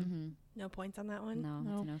colors. Mhm. Mhm. No points on that one. No, it's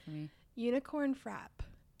Nope. a no for me. Unicorn frap.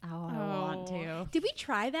 Oh, I want to. Did we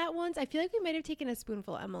try that once? I feel like we might have taken a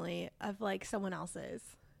spoonful, Emily, of like someone else's.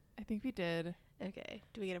 I think we did. Okay.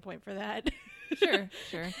 Do we get a point for that? Sure.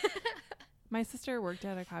 My sister worked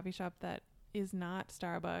at a coffee shop that is not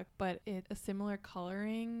Starbucks, but it's a similar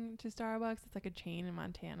coloring to Starbucks. It's like a chain in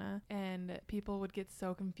Montana, and people would get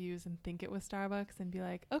so confused and think it was Starbucks and be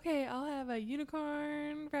like, "Okay, I'll have a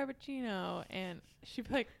unicorn frappuccino," and she'd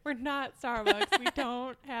be like, "We're not Starbucks. We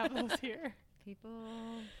don't have those here." People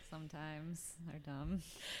sometimes are dumb.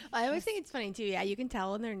 I always think it's funny too. Yeah, you can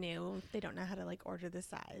tell when they're new. They don't know how to like order the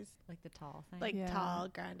size, Like the tall thing. like Yeah. tall,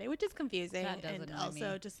 grande, which is confusing, That does and annoy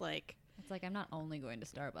also me. just like it's like I'm not only going to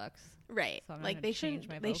Starbucks. right, So I'm not like gonna they change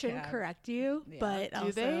shouldn't my they shouldn't vocab. correct you, Yeah. but Do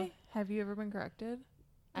also they? Have you ever been corrected?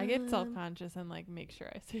 I get Um, self-conscious and like make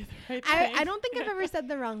sure I say the right I thing. don't think I've ever said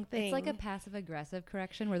the wrong thing. It's like a passive aggressive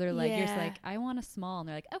correction where they're like, you're just Yeah. like, I want a small, and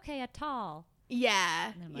they're like, okay, a tall.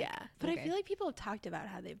 yeah, And I'm like, yeah. But I okay. feel like people have talked about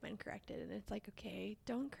how they've been corrected, and it's like, okay,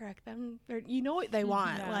 don't correct them. Or you know what they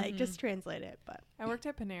want, Yeah. like Mhm. just translate it. But I worked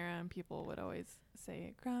at Panera and people would always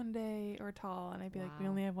say grande or tall, and I'd be like, "We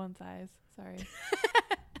Wow. only have one size. Sorry."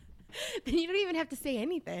 then you don't even have to say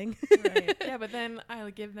anything. Right. Yeah, but then I'll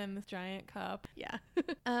give them this giant cup. Yeah.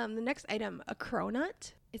 The next item, a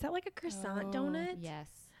cronut. Is that like a croissant Oh, donut? Yes.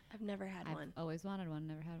 I've never had I've one. always wanted one,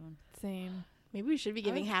 never had one. Same. Maybe we should be I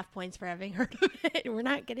giving was- half points for having heard of it. We're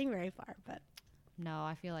not getting very far, but No,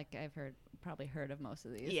 I feel like I've probably heard of most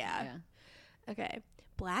of these. Yeah. okay.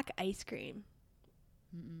 Black ice cream.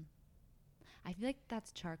 Mm-mm. I feel like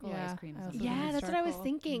that's charcoal Yeah, ice cream. I also sometimes. think Yeah, it's that's what I was charcoal.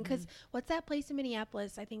 thinking. Because Mhm. what's that place in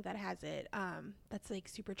Minneapolis? I think that has it. That's like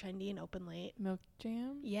super trendy and open late. Milk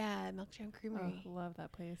jam. Yeah, Milk Jam Creamery. Oh, love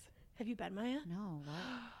that place. Have you been, Maya? No, what?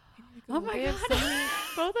 Oh my They have God. so many,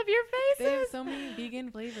 Both of your they have faces. so many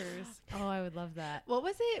vegan flavors. Oh, I would love that. What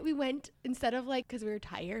was it? We went instead of like because we were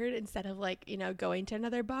tired. Instead of like going to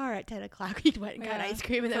another bar at 10 o'clock, we went and got Yeah. ice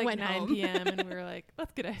cream and It's then like went 9 home. p.m. and we were like,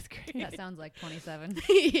 "Let's get ice cream." That sounds like 27.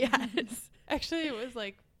 yes. Actually, it was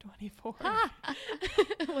like 24.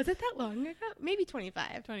 Was it that long ago? Maybe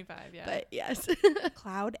 25. 25, yeah. But yes.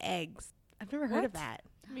 Cloud eggs. I've never heard of What? that.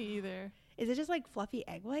 Me either. Is it just like fluffy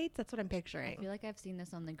egg whites? That's what I'm I picturing. feel like I've seen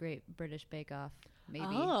this on the Great British Bake Off, maybe.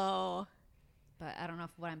 Oh. But I don't know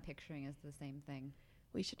if what I'm picturing is the same thing.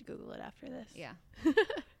 We should Google it after this. Yeah.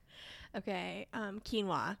 Okay.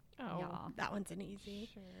 Quinoa. Oh, Yeah. That one's an easy.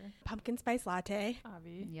 sure. Pumpkin spice latte.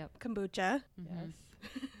 Avi. Yep. Kombucha. Mhm.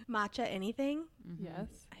 Yes. Matcha anything. Mhm.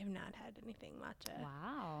 Yes. I have not had anything matcha.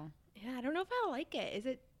 Wow. Yeah, I don't know if I like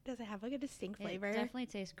it. Does it have like a distinct flavor? It definitely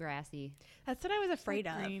tastes grassy. That's what I was afraid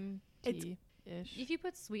Like of. green It's- tea-ish. If you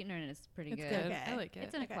put sweetener in it, it's pretty It's good. good. Okay. I like it.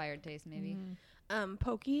 It's an Okay. acquired taste, maybe. Mhm.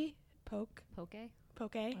 Poke. Poke? Poke.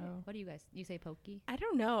 Oh. What do you guys? You say pokey? I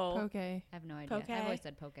don't know. Poke. I have no idea. Poke. I've always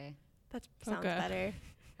said poke. That sounds Poke. better.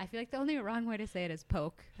 I feel like the only wrong way to say it is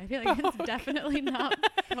poke. I feel like it's Poke. definitely not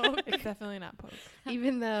poke. It's definitely not poke.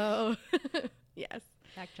 Even though, yes.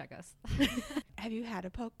 Fact check us. Have you had a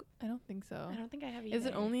poke? I don't think so. I don't think I have either. Is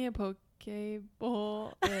it only a poke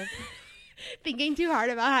bowl if thinking too hard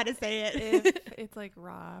about how to say it? if it's like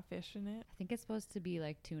raw fish in it? I think it's supposed to be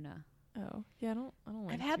like tuna. Oh, yeah. I don't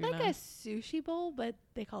like. I've had tuna. like a sushi bowl, but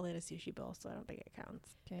they call it a sushi bowl, so I don't think it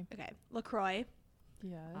counts. 'Kay. Okay. LaCroix.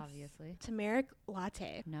 Yes. Obviously. Turmeric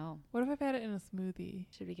latte. No. What if I've had it in a smoothie?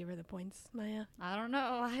 Should we give her the points, Maya? I don't know.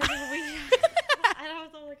 I don't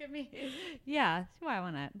have to look at me. Yeah. Why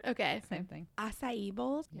not? Okay. Same thing. Acai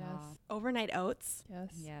bowls. Yes. No. Overnight oats. Yes.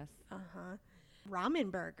 Yes. Uh-huh.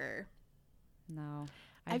 Ramen burger. No.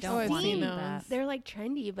 I I've don't want to seen eat those. that. They're like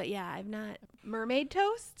trendy, but yeah, I've not. Mermaid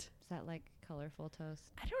toast? Is that like colorful toast?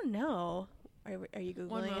 I don't know. Are you Googling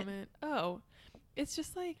One it? moment. Oh, it's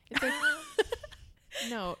just like it's like.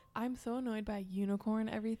 No, I'm so annoyed by unicorn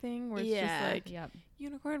everything. Where it's Yeah. just like Yep.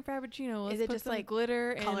 unicorn frappuccino. Let's it put just, some like,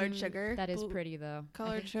 glitter Colored and sugar? That is Bl- pretty though. I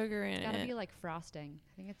colored think sugar in It's gotta it? be like frosting.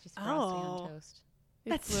 I think it's just frosting Oh. on toast. It's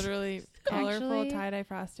That's- literally colorful Actually, tie-dye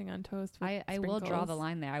frosting on toast. With I will draw the sprinkles.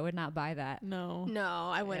 line there. I would not buy that. No. No,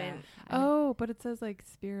 I wouldn't. Yeah. Oh, but it says like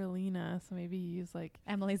spirulina, so maybe you use like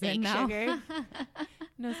Emily's Fake in now. sugar.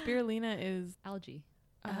 no. Spirulina is Algae.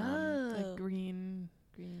 Oh. like greens.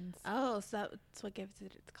 Oh, so that's what gives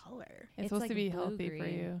it its color. It's It's supposed like to be healthy for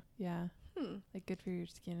blue-green. you. Yeah, Hmm. like good for your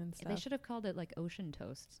skin and stuff. They should have called it like ocean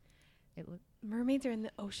toast. It looked Mermaids are in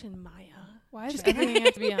the ocean, Maya. Why does Just everything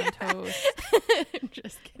have to be on toast?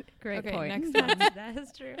 Just kidding. great Okay, point. next That's- one. that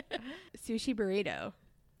is true. Sushi burrito.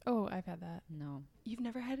 Oh, I've had that. No. You've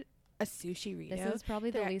never had a sushi burrito? This is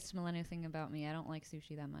probably the They're- least millennial thing about me. I don't like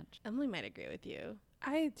sushi that much. Emily might agree with you.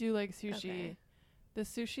 I do like sushi. Okay. The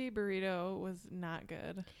sushi burrito was not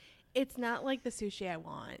good. It's not like the sushi I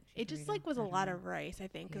want. It just burrito, like was a I don't lot know. of rice, I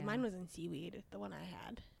think, because Yeah. mine was in seaweed, the one I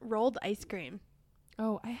had. Rolled ice cream.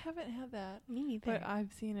 Oh, I haven't had that, Me neither. but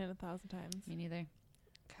I've seen it 1,000 times. Me neither.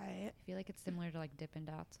 Okay. I feel like it's similar to like Dippin'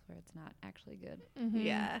 Dots where it's not actually good. Mhm.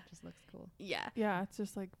 Yeah. It just looks cool. Yeah. Yeah, it's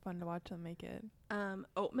just like fun to watch them make it.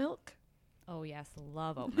 Oat milk. Oh yes,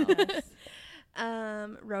 love oat milk. Yes.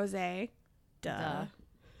 Rosé. Duh.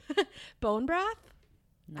 Duh. Bone broth.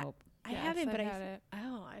 Nope. I Yes, haven't, I've but had it. I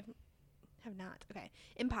have not. Okay.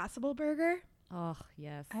 Impossible burger. Oh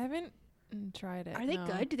yes. I haven't tried it. Are they no.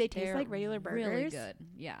 good? Do they taste They're like regular burgers? Really good.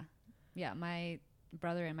 Yeah. Yeah. My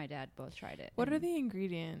brother and my dad both tried it. What are and the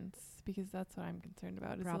ingredients? Because that's what I'm concerned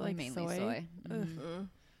about. Is Probably it like mainly soy? soy. Ugh. Mhm. Mm.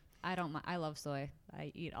 I don't. I love soy.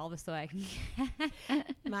 I eat all the soy I can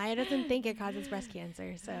get. Maya doesn't think it causes breast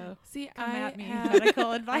cancer, so See, Come I at me, had,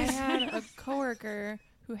 medical I advice. had a coworker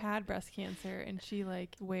who had breast cancer, and she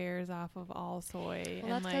like wears off of all soy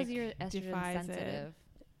Well, and that's because like you're estrogen defies it. sensitive.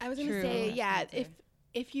 I was gonna True. say, Breast yeah, cancer.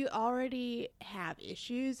 if you already have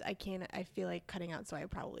issues, I feel like cutting out soy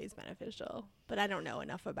probably is beneficial, but I don't know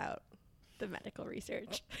enough about the medical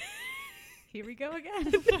research. Here we go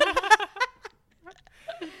again.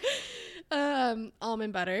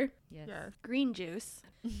 Almond butter, yes. green juice,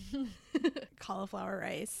 cauliflower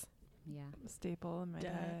rice, Yeah. Staple in my Duh.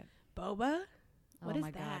 diet. boba. Oh What is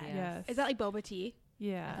my god. that? Yes. Yes. Is that like boba tea?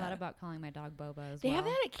 Yeah. I thought about calling my dog Boba as They well. have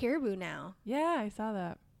that at Caribou now. Yeah, I saw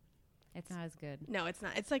that. It's not as good. No, it's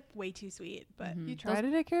not. It's like way too sweet. But Mhm. You Those- tried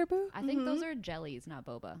it at Caribou? I think those Mhm. are jellies, not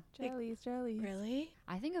boba. Jellies, jellies. really?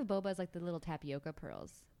 I think of boba as like the little tapioca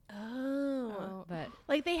pearls. Oh. But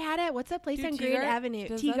Like they had it. What's that place Do on Tea Grand Gar- Avenue?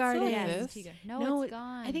 does Tea that still Garden. exist? Tiga. No, No, it's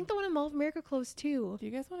gone. I think the one in Mall of America closed too. Do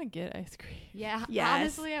you guys want to get ice cream? Yeah. Yes.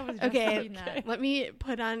 Honestly, I was just Okay, thinking that. let me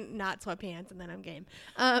put on not sweatpants and then I'm game.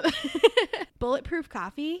 Bulletproof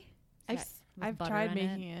coffee. Is I've that s- with I've butter tried in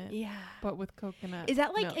it? making it, yeah. but with coconut. Is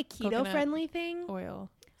that like no, a coconut keto friendly thing? oil?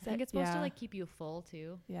 I think it's supposed to Yeah. like keep you full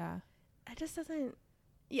too. Yeah. It just doesn't.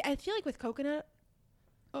 Yeah, I feel like with coconut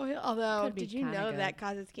Oh, although, Could be did you kinda know good. that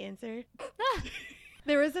causes cancer?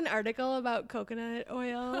 There was an article about coconut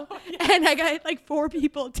oil, Oh, and I got like 4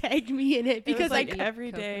 people tagged me in it Because because like eat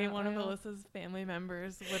every day, coconut one of oil. Alyssa's family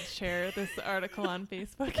members would share this article on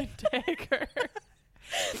Facebook and tag her.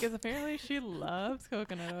 Because apparently she loves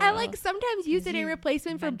coconut oil. I like sometimes use it in You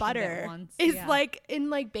replacement for mentioned it butter. once, It's yeah. like in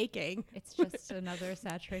like baking. It's just another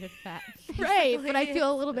saturated fat. Right, but I basically.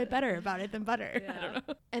 feel a little bit better about it than butter. Yeah. I don't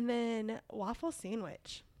know. And then waffle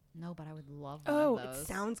sandwich. No, but I would love one Oh, of it those.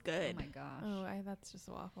 Sounds Oh good. my gosh. Oh, that's just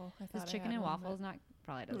a waffle. I Is thought I chicken had and one, but- waffles not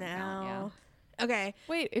probably doesn't count? Yeah. No. Okay.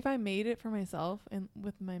 Wait, if I made it for myself and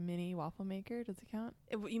with my mini waffle maker, does it count?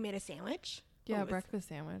 You made a sandwich? Yeah, it's- breakfast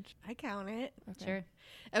sandwich. I count it. Okay. Sure.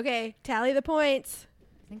 Okay, tally the points.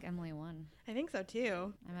 I think Emily won. I think so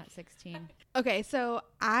too. I'm at 16. Okay, so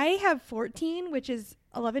I have 14, which is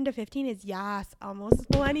 11 to 15 is Yas, almost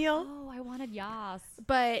millennial. Oh, I wanted Yas.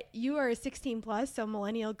 But you are 16 plus, so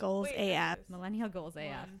millennial goals AF. Millennial goals AF.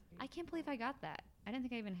 One. I can't believe I got that. I didn't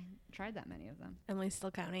think I even tried that many of them. Emily's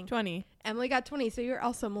still counting. 20. Emily got 20, so you're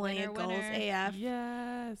also millennial Winner, goals winner. AF.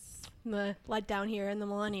 Yes. The let down here in the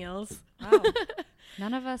millennials. Wow.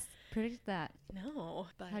 None of us predicted that. No,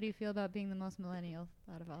 but How do you feel about being the most millennial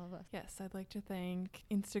out of all of us? Yes, I'd like to thank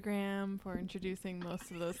Instagram for introducing most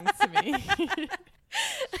of those things to me.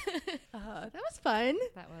 that was fun.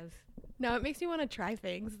 That was. No, it makes me want to try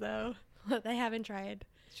things though that I haven't tried.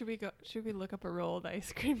 Should we look up a rolled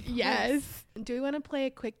ice cream? Yes. Do we want to play a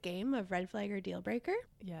quick game of red flag or deal breaker?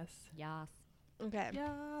 Yes. Yas. Okay.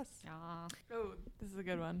 Yes. Yas. Oh, this is a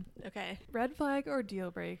good one. Okay. Red flag or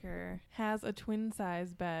deal breaker has a twin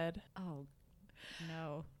size bed. Oh,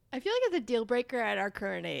 no. I feel like it's a deal breaker at our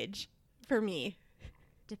current age for me.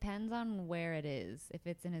 Depends on where it is. If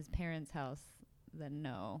it's in his parents' house, then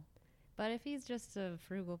no. But if he's just a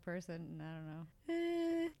frugal person,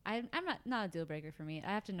 I don't know. I'm not a deal breaker for me. I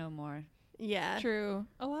have to know more. Yeah. True.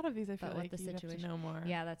 A lot of these I feel But what like the you have to situation- know more.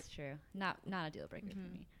 Yeah, that's true. Not a deal breaker for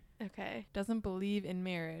Mhm. me. Okay. Doesn't believe in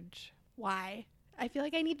marriage. Why? I feel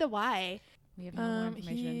like I need the why. We have no more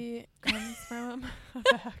information. He comes from a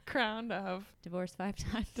background of Divorced 5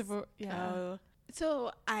 times. divorce. Yeah. Oh.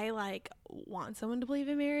 So I like want someone to believe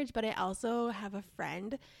in marriage, but I also have a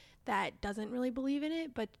friend that doesn't really believe in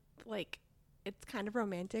it, but like it's kind of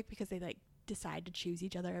romantic because they like decide to choose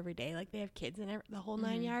each other every day. Like they have kids and the whole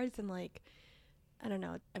 9 Mhm. yards, and like I don't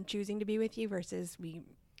know, I'm choosing to be with you versus we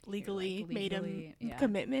legally, made legally, a yeah.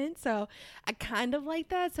 commitment. So I kind of like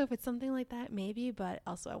that. So if it's something like that, maybe, but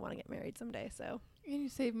also I want to get married someday. So And you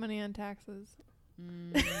save money on taxes.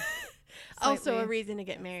 also a Slightly. reason to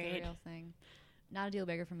get That's the married. real thing. Not a deal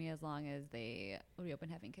breaker for me as long as they would be open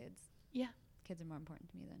to having kids. Yeah. Kids are more important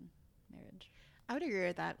to me than marriage. I would agree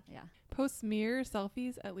with that. Yeah. Post mirror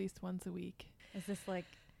selfies at least once a week. Is this like,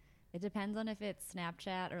 it depends on if it's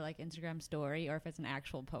Snapchat or like Instagram story or if it's an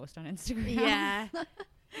actual post on Instagram. Yeah.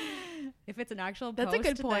 If it's an actual That's a post,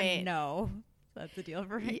 good then point. no. That's a deal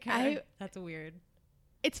breaker. That's weird.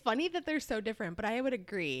 It's funny that they're so different, but I would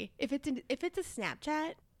agree. If it's a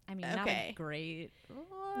Snapchat, I mean, Okay. not a great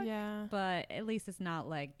look, Yeah. but at least it's not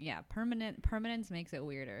like, permanence makes it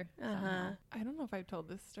weirder. somehow. I don't know if I've told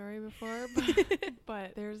this story before,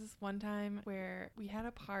 but there's this one time where we had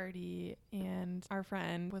a party and our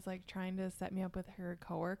friend was like trying to set me up with her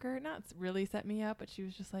coworker. Not really set me up, but she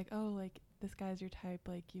was just like, oh, like this guy's your type,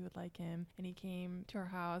 like you would like him. And he came to our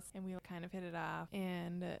house and we kind of hit it off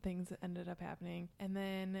and things ended up happening. And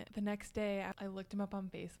then the next day I looked him up on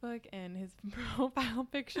Facebook and his profile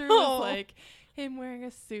picture Oh. was like him wearing a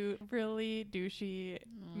suit, really douchey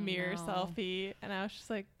Oh, mirror no. selfie. And I was just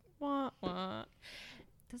like, wah, wah.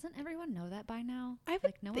 Doesn't everyone know that by now? I would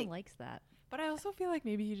Like, no think- one likes that. But I also feel like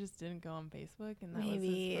maybe he just didn't go on Facebook, and that was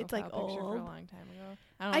Maybe his it's, like, profile picture for a old. long time ago.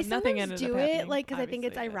 I don't I know. Nothing sometimes ended do up it happening, like because I think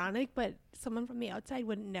it's obviously, but- ironic, but someone from the outside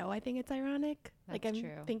wouldn't know. I think it's ironic. Like That's I'm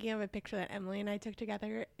true. thinking of a picture that Emily and I took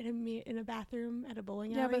together in a bathroom at a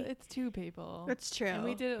bowling Yeah, alley. but it's two people. That's true. And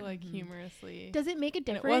we did it like Mhm. humorously. Does it make a And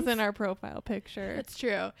difference? it wasn't our profile picture. That's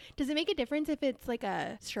true. Does it make a difference if it's like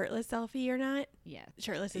a shirtless selfie or not? Yeah.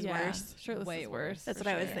 Shirtless is Yeah, worse. Shirtless Way is worse. worse. That's for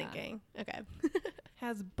what I was sure. thinking. Okay.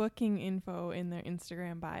 Has booking info in their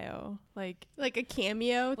Instagram bio, like Like a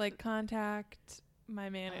cameo. contact my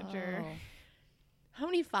manager. Oh. How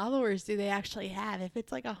many followers do they actually have? If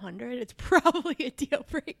it's like 100, it's probably a deal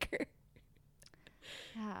breaker.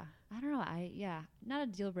 Yeah. I don't know. Not a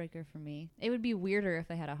deal breaker for me. It would be weirder if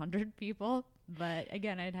they had 100 people, but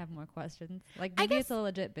again, I'd have more questions. Like I maybe guess it's a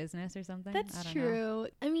legit business or something. That's I don't know. true.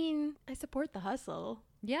 I mean, I support the hustle.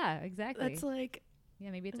 Yeah, exactly. That's like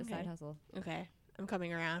yeah, maybe it's a Okay. side hustle. okay. I'm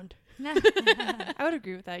coming around. I would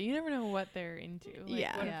agree with that. You never know what they're into. Like,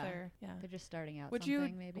 Yeah. What Yeah. if they're, yeah. They're just starting out Would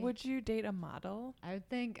something, you maybe. would you date a model? I would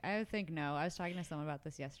think no. I was talking to someone about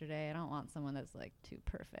this yesterday. I don't want someone that's like too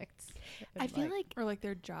perfect. I feel like Or like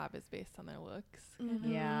their job is based on their looks?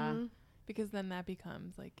 Yeah. Mhm. Because then that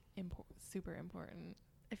becomes like super important.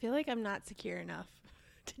 I feel like I'm not secure enough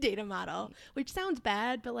to date a model, which sounds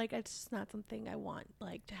bad, but like it's just not something I want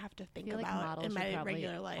like to have to I think feel like about models in should my probably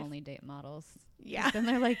regular life. only date models. Yeah. Then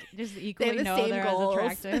they're like just equally the know same they're goals.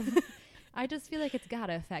 as attractive. I just feel like it's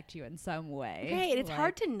gotta affect you in some way. Right, it's Like,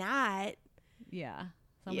 hard to not. Yeah.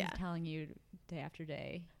 Someone's Yeah. telling you day after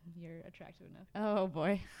day you're attractive enough. Oh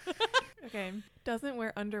boy. Okay. Doesn't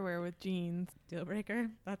wear underwear with jeans. Deal breaker.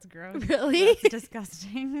 That's gross. Really? That's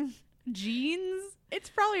disgusting. Jeans? It's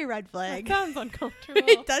probably a red That flag. sounds uncomfortable.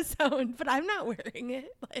 It does sound, but I'm not wearing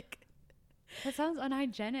it. Like That sounds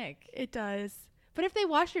unhygienic. it does. But if they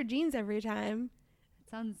wash their jeans every time, It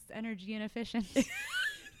sounds energy inefficient.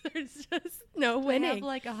 there's just no I winning. have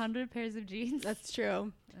like 100 pairs of jeans. That's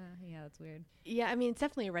true. Yeah, that's weird. Yeah, I mean, it's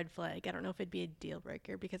definitely a red flag. I don't know if it'd be a deal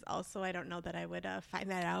breaker because also I don't know that I would find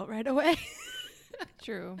that out right away.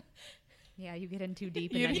 True. Yeah, you get in too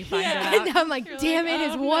deep and You- then you find yeah. it And out. I'm like, You're damn like, it,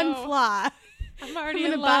 is oh, one no. flaw. I'm already I'm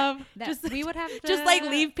in gonna buy- love. That just- we would have to Just like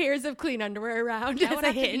leave pairs of clean underwear around That as would a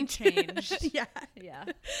have to be hint. changed. Yeah. Yeah.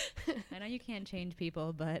 I know you can't change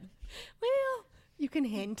people, but Well, you can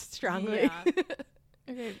hint strongly. Yeah.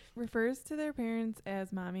 Okay. Refers to their parents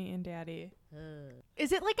as mommy and daddy.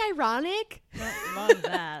 Is it like ironic? don't love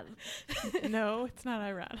that. No, it's not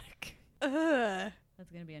ironic. Ugh.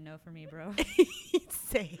 That's gonna be a no for me, bro.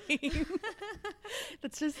 Same.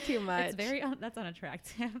 That's just too much. It's very that's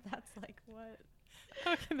unattractive. That's like what?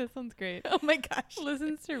 Okay, this one's great. Oh my gosh.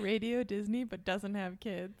 Listens to Radio Disney but doesn't have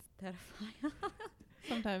kids. Pedophile.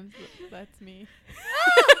 Sometimes that's me.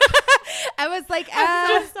 I was like,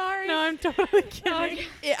 I'm so sorry. No, I'm totally kidding.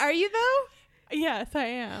 are you though? Yes, I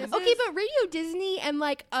am. This Okay, is- but Radio Disney and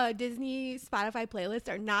like a Disney Spotify playlist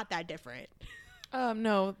are not that different.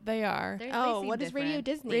 No, they are. They Oh, seem what is Radio different.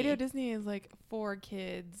 Disney? Radio Disney is like for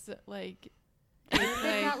kids. Like, They've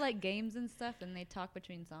like- got like games and stuff, and they talk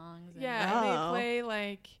between songs. And yeah, Oh. they play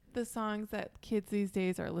like the songs that kids these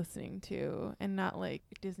days are listening to, and not like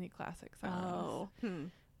Disney classic songs.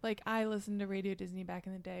 Like I listened to Radio Disney back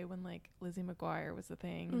in the day when like Lizzie McGuire was the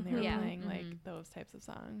thing, and they were Mhm. Yeah. playing like Mhm. those types of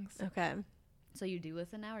songs. Okay. So you do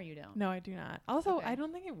listen now, or you don't? No, I do not. Also, Okay. I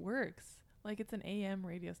don't think it works. Like it's an AM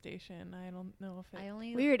radio station. I don't know if it. I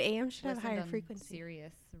only Weird. AM should have listened higher on frequency.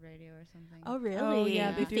 Sirius radio or something. Oh, really? Oh,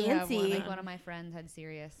 yeah, they do have Fancy. one Like on. one of my friends had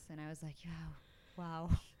Sirius, and I was like, wow,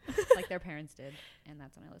 like their parents did, and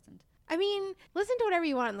that's when I listened. I mean, listen to whatever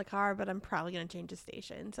you want in the car, but I'm probably going to change the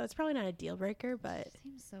station. So it's probably not a deal breaker, but It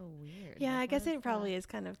seems so weird. yeah, Like, I what guess is it probably that? is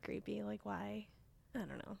kind of creepy. Like, why? I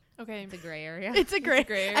don't know. Okay. It's a gray area. It's a great.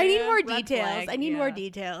 gray I need area. more Red details. flag, I need more yeah.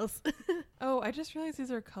 details. Oh, I just realized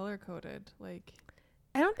these are color coded. Like,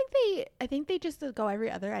 I don't think they. I think they just go every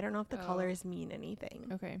other. I don't know if the Oh. colors mean anything.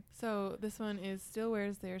 okay. So this one is still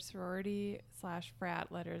wears their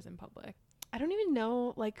sorority/frat letters in public. I don't even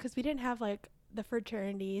know, like, because we didn't have like the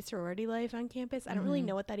fraternity sorority life on campus. I don't really Mhm.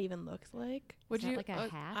 know what that even looks like. Would that you like a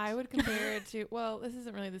hat? I would compare it to. Well, this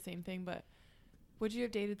isn't really the same thing, but would you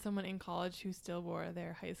have dated someone in college who still wore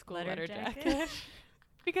their high school letter jacket?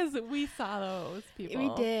 Because we saw those people.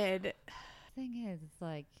 We did. Thing is, it's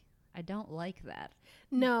like I don't like that.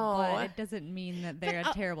 No. But it doesn't mean that they're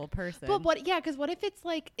But, a terrible person. But what? Yeah, because what if it's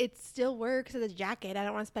like it still works as a jacket? I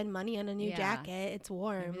don't want to spend money on a new Yeah. jacket. It's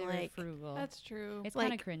warm. Maybe they're Like, frugal. That's true. It's like-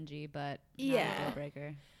 kind of cringy, but Yeah. not a deal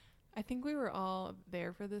breaker. I think we were all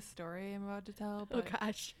there for this story I'm about to tell. oh But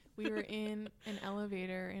gosh. we were in an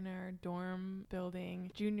elevator in our dorm building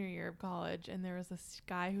junior year of college, and there was this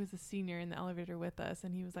guy who was a senior in the elevator with us,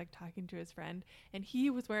 and he was like talking to his friend, and he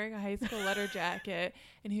was wearing a high school letter jacket,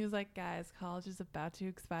 and he was like, guys, college is about to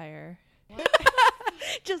expire.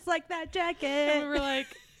 Just like that And jacket. we were like,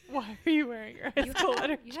 why are you wearing your high school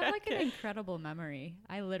letter You jacket? have like an incredible memory.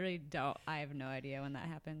 I literally don't. I have no idea when that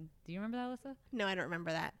happened. Do you remember that, Alyssa? No, I don't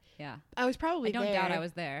remember that. Yeah. I was probably I don't there. doubt I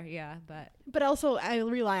was there. Yeah, but But also, I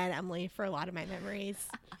rely on Emily for a lot of my memories.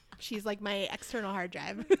 She's like my external hard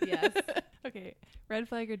drive. yes. Okay, red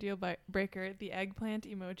flag or deal breaker, the eggplant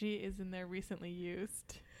emoji is in there recently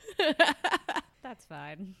used. That's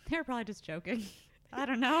fine. They're probably just joking. I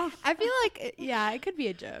don't know. I feel like, yeah, it could be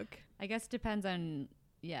a joke. I guess depends on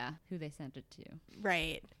who they sent it to.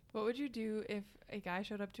 Right. What would you do if a guy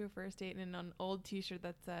showed up to a first date in an old t-shirt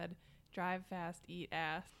that said, drive fast, eat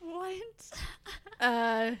ass? What?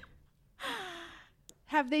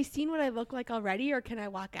 Have they seen what I look like already, or can I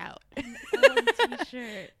walk out? Old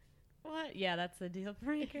t-shirt. What? Yeah, that's a deal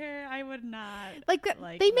breaker. I would not. Like,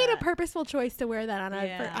 they made a that. purposeful choice to wear that on a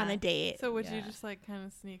Yeah. on a date. So would you Yeah. just like kind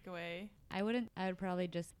of sneak away? I wouldn't. I would probably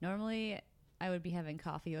just normally. I would be having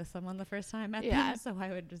coffee with someone the first time I met Yeah. them, so I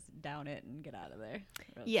would just down it and get out of there.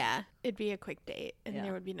 Yeah, it'd be a quick date, and Yeah.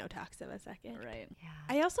 there would be no talks of a second. Right. Yeah.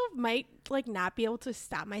 I also might like not be able to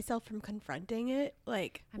stop myself from confronting it.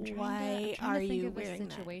 Like, why I'm trying are to think you of wearing a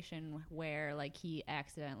that? situation where like he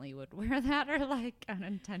accidentally would wear that or like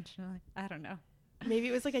unintentionally? I don't know. Maybe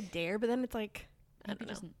it was like a dare, but then it's like, I Maybe don't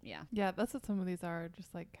know. just yeah. Yeah, that's what some of these are.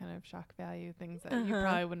 Just like kind of shock value things that you Uh-huh.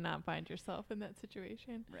 probably would not find yourself in that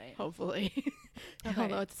situation. Right. Hopefully. I Okay.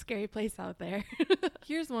 don't know. It's a scary place out there.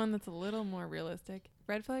 Here's one that's a little more realistic.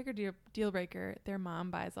 Red flag or deal breaker, their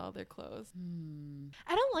mom buys all their clothes.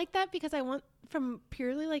 I don't like that because I want from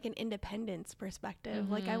purely like an independence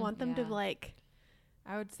perspective. Like, I Mhm, want them to yeah. like,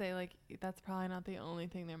 I would say like that's probably not the only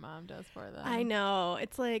thing their mom does for them. I know.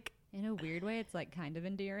 It's like, In a weird way, it's like kind of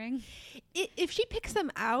endearing. if she picks them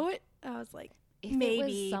out, I was like, If maybe, it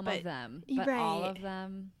was some but of them, but all right. of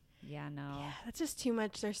them, yeah, no. yeah, that's just too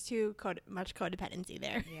much. There's too much codependency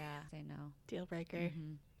there. Yeah, say no. Deal breaker.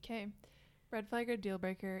 Mhm. Okay. Red flag or deal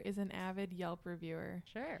breaker is an avid Yelp reviewer.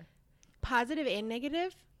 Sure. Positive and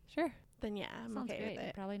negative, Sure. then yeah, I'm Sounds okay great. with He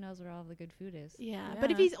it. probably knows where all the good food is. Yeah, but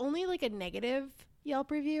if Yeah. he's only like a negative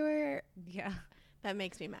Yelp reviewer, Yeah. that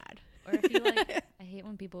makes me mad. Or if you like, I hate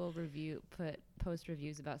when people post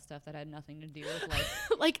reviews about stuff that had nothing to do with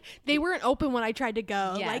like Like, they weren't open when I tried to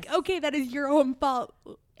go. Like, Yes. okay, that is your own fault,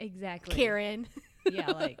 exactly. Karen.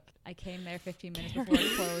 Yeah, like I came there 15 minutes before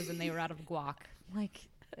it closed and they were out of guac. Like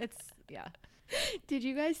it's yeah. Did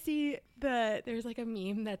you guys see there's like a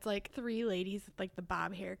meme that's like 3 ladies with like the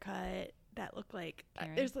bob haircut that look like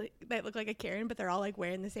Karen? that look like a Karen, but they're all like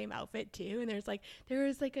wearing the same outfit too. And there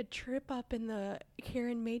was like a trip up in the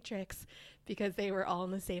Karen Matrix because they were all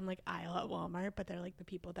in the same like aisle at Walmart, but they're like the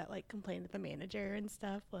people that like complain to the manager and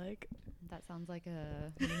stuff. Like, That sounds like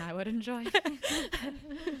a meme I would enjoy.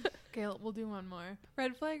 Okay, we'll do one more.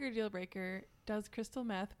 Red flag or deal breaker does crystal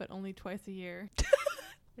meth, but only twice a year.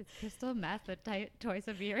 It's crystal meth but twice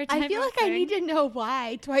a year. I feel like I need to know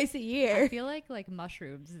why twice a I year, feel like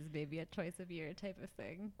mushrooms is maybe a twice a year type of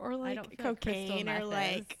thing. or I like don't feel like crystal cocaine, or meth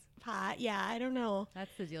like is. pot. Yeah, I don't know.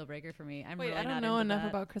 That's the deal breaker for me. I'm Wait, really I don't not know into enough that.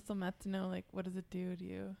 about crystal meth to know like what does it do to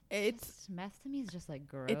you. It's Meth to me is just like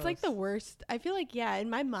gross. It's like the worst. I feel like, yeah, in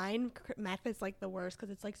my mind, meth is like the worst because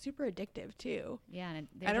it's like super addictive too. Yeah, and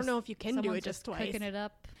I don't know if you can do someone's it just twice. cooking it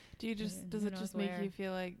up. Do you just does Who it knows just make where. you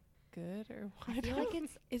feel like good or what? I feel like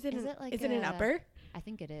it's. Is it like is it an a- upper? I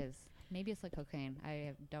think it is. Maybe it's like cocaine.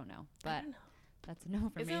 I don't know, I but don't know. that's a no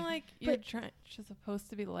for Isn't me. it like you're just supposed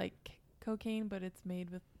to be like cocaine, but it's made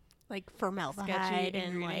with Like formaldehyde sketchy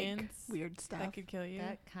and like ingredients weird stuff. that could kill you?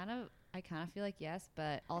 I kind of feel like yes,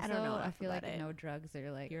 but also don't know I enough feel like about it. no drugs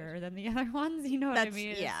are like purer than the other ones. You know what I That's-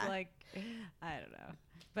 mean? yeah. It's like I don't know,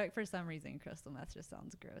 but for some reason, crystal meth just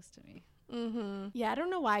sounds gross to me. Mm-hmm. Yeah, I don't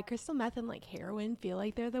know why crystal meth and like heroin feel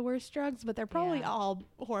like they're the worst drugs, but they're probably Yeah. all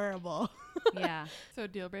horrible. Yeah, So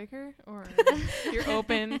deal breaker or you're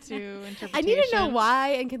open to interpretation? I need to know why,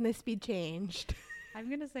 and can this be changed? I'm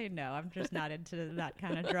gonna say no. I'm just not into that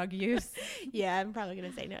kind of drug use. Yeah, I'm probably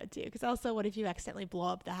gonna say no too. Because also, what if you accidentally blow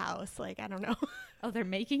up the house? Like, I don't know. Oh, they're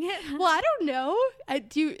making it. Well, I don't know.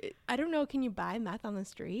 I don't know. Can you buy meth on the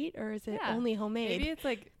street, or is it Yeah. only homemade? Maybe it's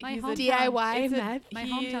like My he's a- hometown- DIY it's a- meth. My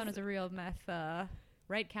he's- hometown is a real meth.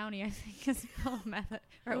 Wright County, I think, is full of meth,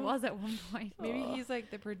 or it was at one point. Maybe Oh. he's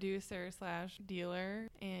like the producer / dealer,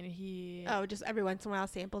 and he Oh, just every once in a while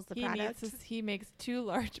samples the he product. needs to, he makes 2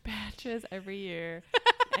 large batches every year,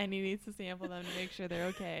 and he needs to sample them to make sure they're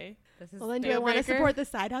okay. This is Well, then do deal I want to breaker. support the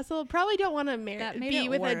side hustle? Probably don't want to That made be it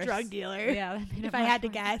with a worse. drug dealer. yeah. That made If it I had to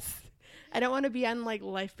much worse. guess, I don't want to be on like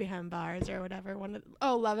Life Behind Bars or whatever.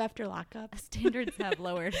 Love After Lockup. Standards have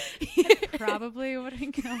lowered. I probably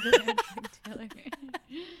wouldn't go to that drug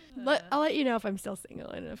dealer. I'll let you know if I'm still single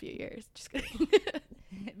in a few years. Just kidding.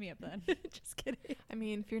 Hit me up then. Just kidding. I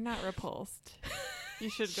mean, if you're not repulsed, you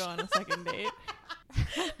should go on a second date.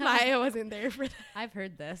 Maya wasn't there for that. I've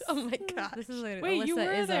heard this. Oh my gosh. This is like Wait, you were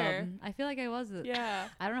Alyssa-ism. there. I feel like I was. Yeah.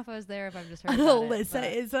 I don't know if I was there, if I've just heard An about it,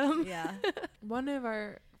 Alyssa-ism. but Yeah. One of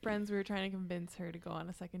our friends, we were trying to convince her to go on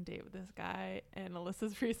a second date with this guy, and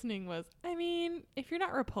Alyssa's reasoning was, I mean, if you're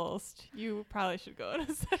not repulsed, you probably should go on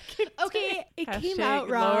a second Okay, date. it Hashtag came out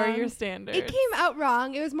wrong. Lower your standards. It came out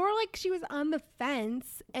wrong. It was more like she was on the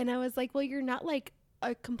fence, and I was like, well, you're not like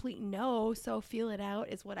a complete no, so feel it out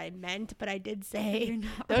is what I meant, but I did say You're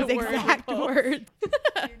not those the word exact repulsed. words.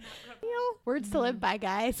 You know, words to live by,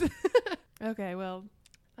 guys. Okay, well,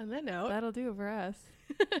 On that note, that'll do it for us.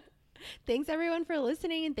 Thanks everyone for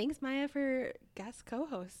listening, and thanks Maya for guest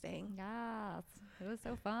co-hosting. Yes, it was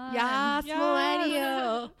so fun. Yes, Yes.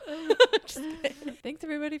 millennial. Just kidding. Thanks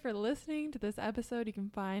everybody for listening to this episode. You can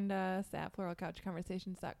find us at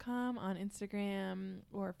floralcouchconversations.com, on Instagram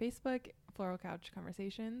or Facebook, Floral Couch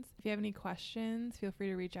Conversations. If you have any questions, feel free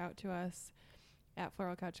to reach out to us at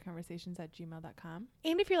floralcouchconversations@gmail.com.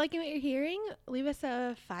 And if you're liking what you're hearing, leave us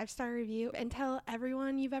a 5-star review and tell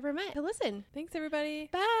everyone you've ever met to listen. Thanks everybody.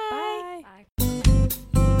 Bye. Bye. Bye.